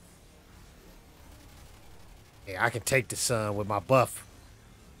 Yeah, I can take the sun with my buff.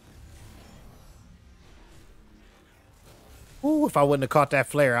 Ooh, if I wouldn't have caught that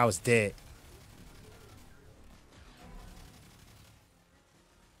flare, I was dead.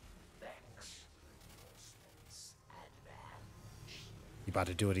 You about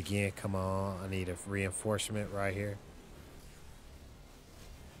to do it again? Come on. I need a reinforcement right here.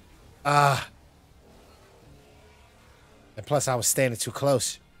 And plus I was standing too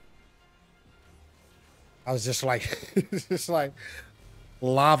close. I was just like, just like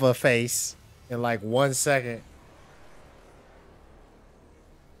lava face in like 1 second.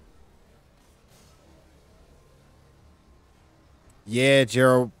 Yeah,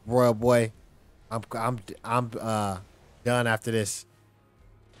 Gerald Royal boy. I'm done after this.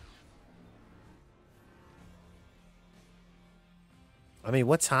 I mean,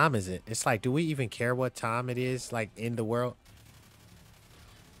 what time is it? It's like, do we even care what time it is, like, in the world?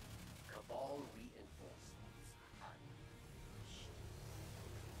 Cabal reinforcements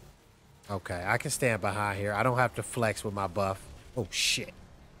unleashed. Okay, I can stand behind here. I don't have to flex with my buff. Oh, shit.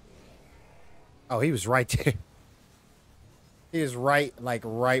 Oh, he was right there. He is right, like,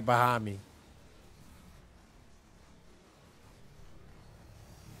 right behind me.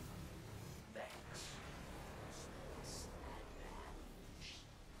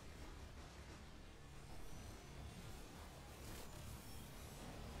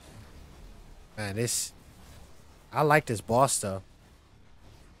 Man, I like this boss stuff.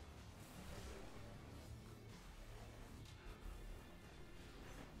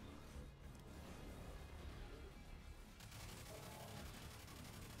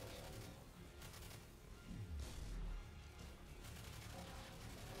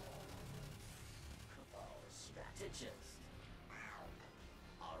 Cabal strategist.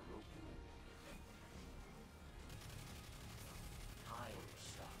 Aruku. Time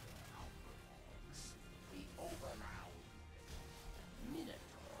Stalker Outbreaks. The Overmind. Minotaur.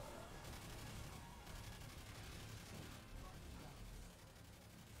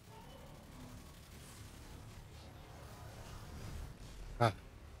 Huh.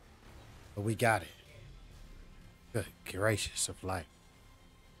 But we got it. Good gracious of life.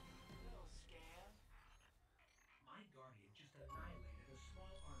 My guardian just annihilated a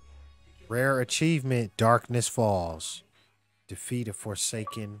small army to kill Rare achievement, Darkness Falls. Defeat a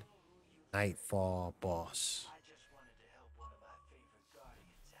Forsaken Nightfall boss. I just wanted to help one of my favorite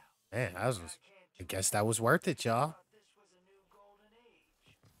guardians out. Man, I guess that was worth it, y'all. Thought this was a new golden age.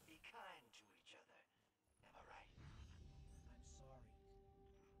 Be kind to each other. Am I right? I'm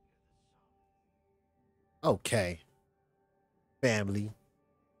sorry. Okay. Family.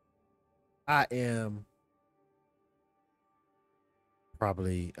 I am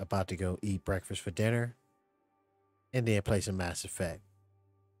probably about to go eat breakfast for dinner and then play some Mass Effect.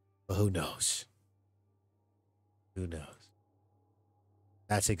 But who knows? Who knows?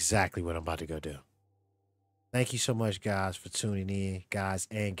 That's exactly what I'm about to go do. Thank you so much, guys, for tuning in, guys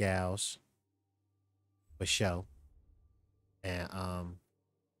and gals. For show. And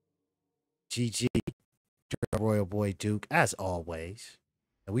GG, Royal Boy Duke, as always.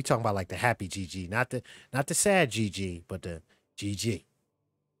 And we talking about like the happy GG, not the sad GG, but the GG.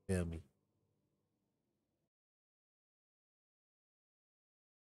 Feel me?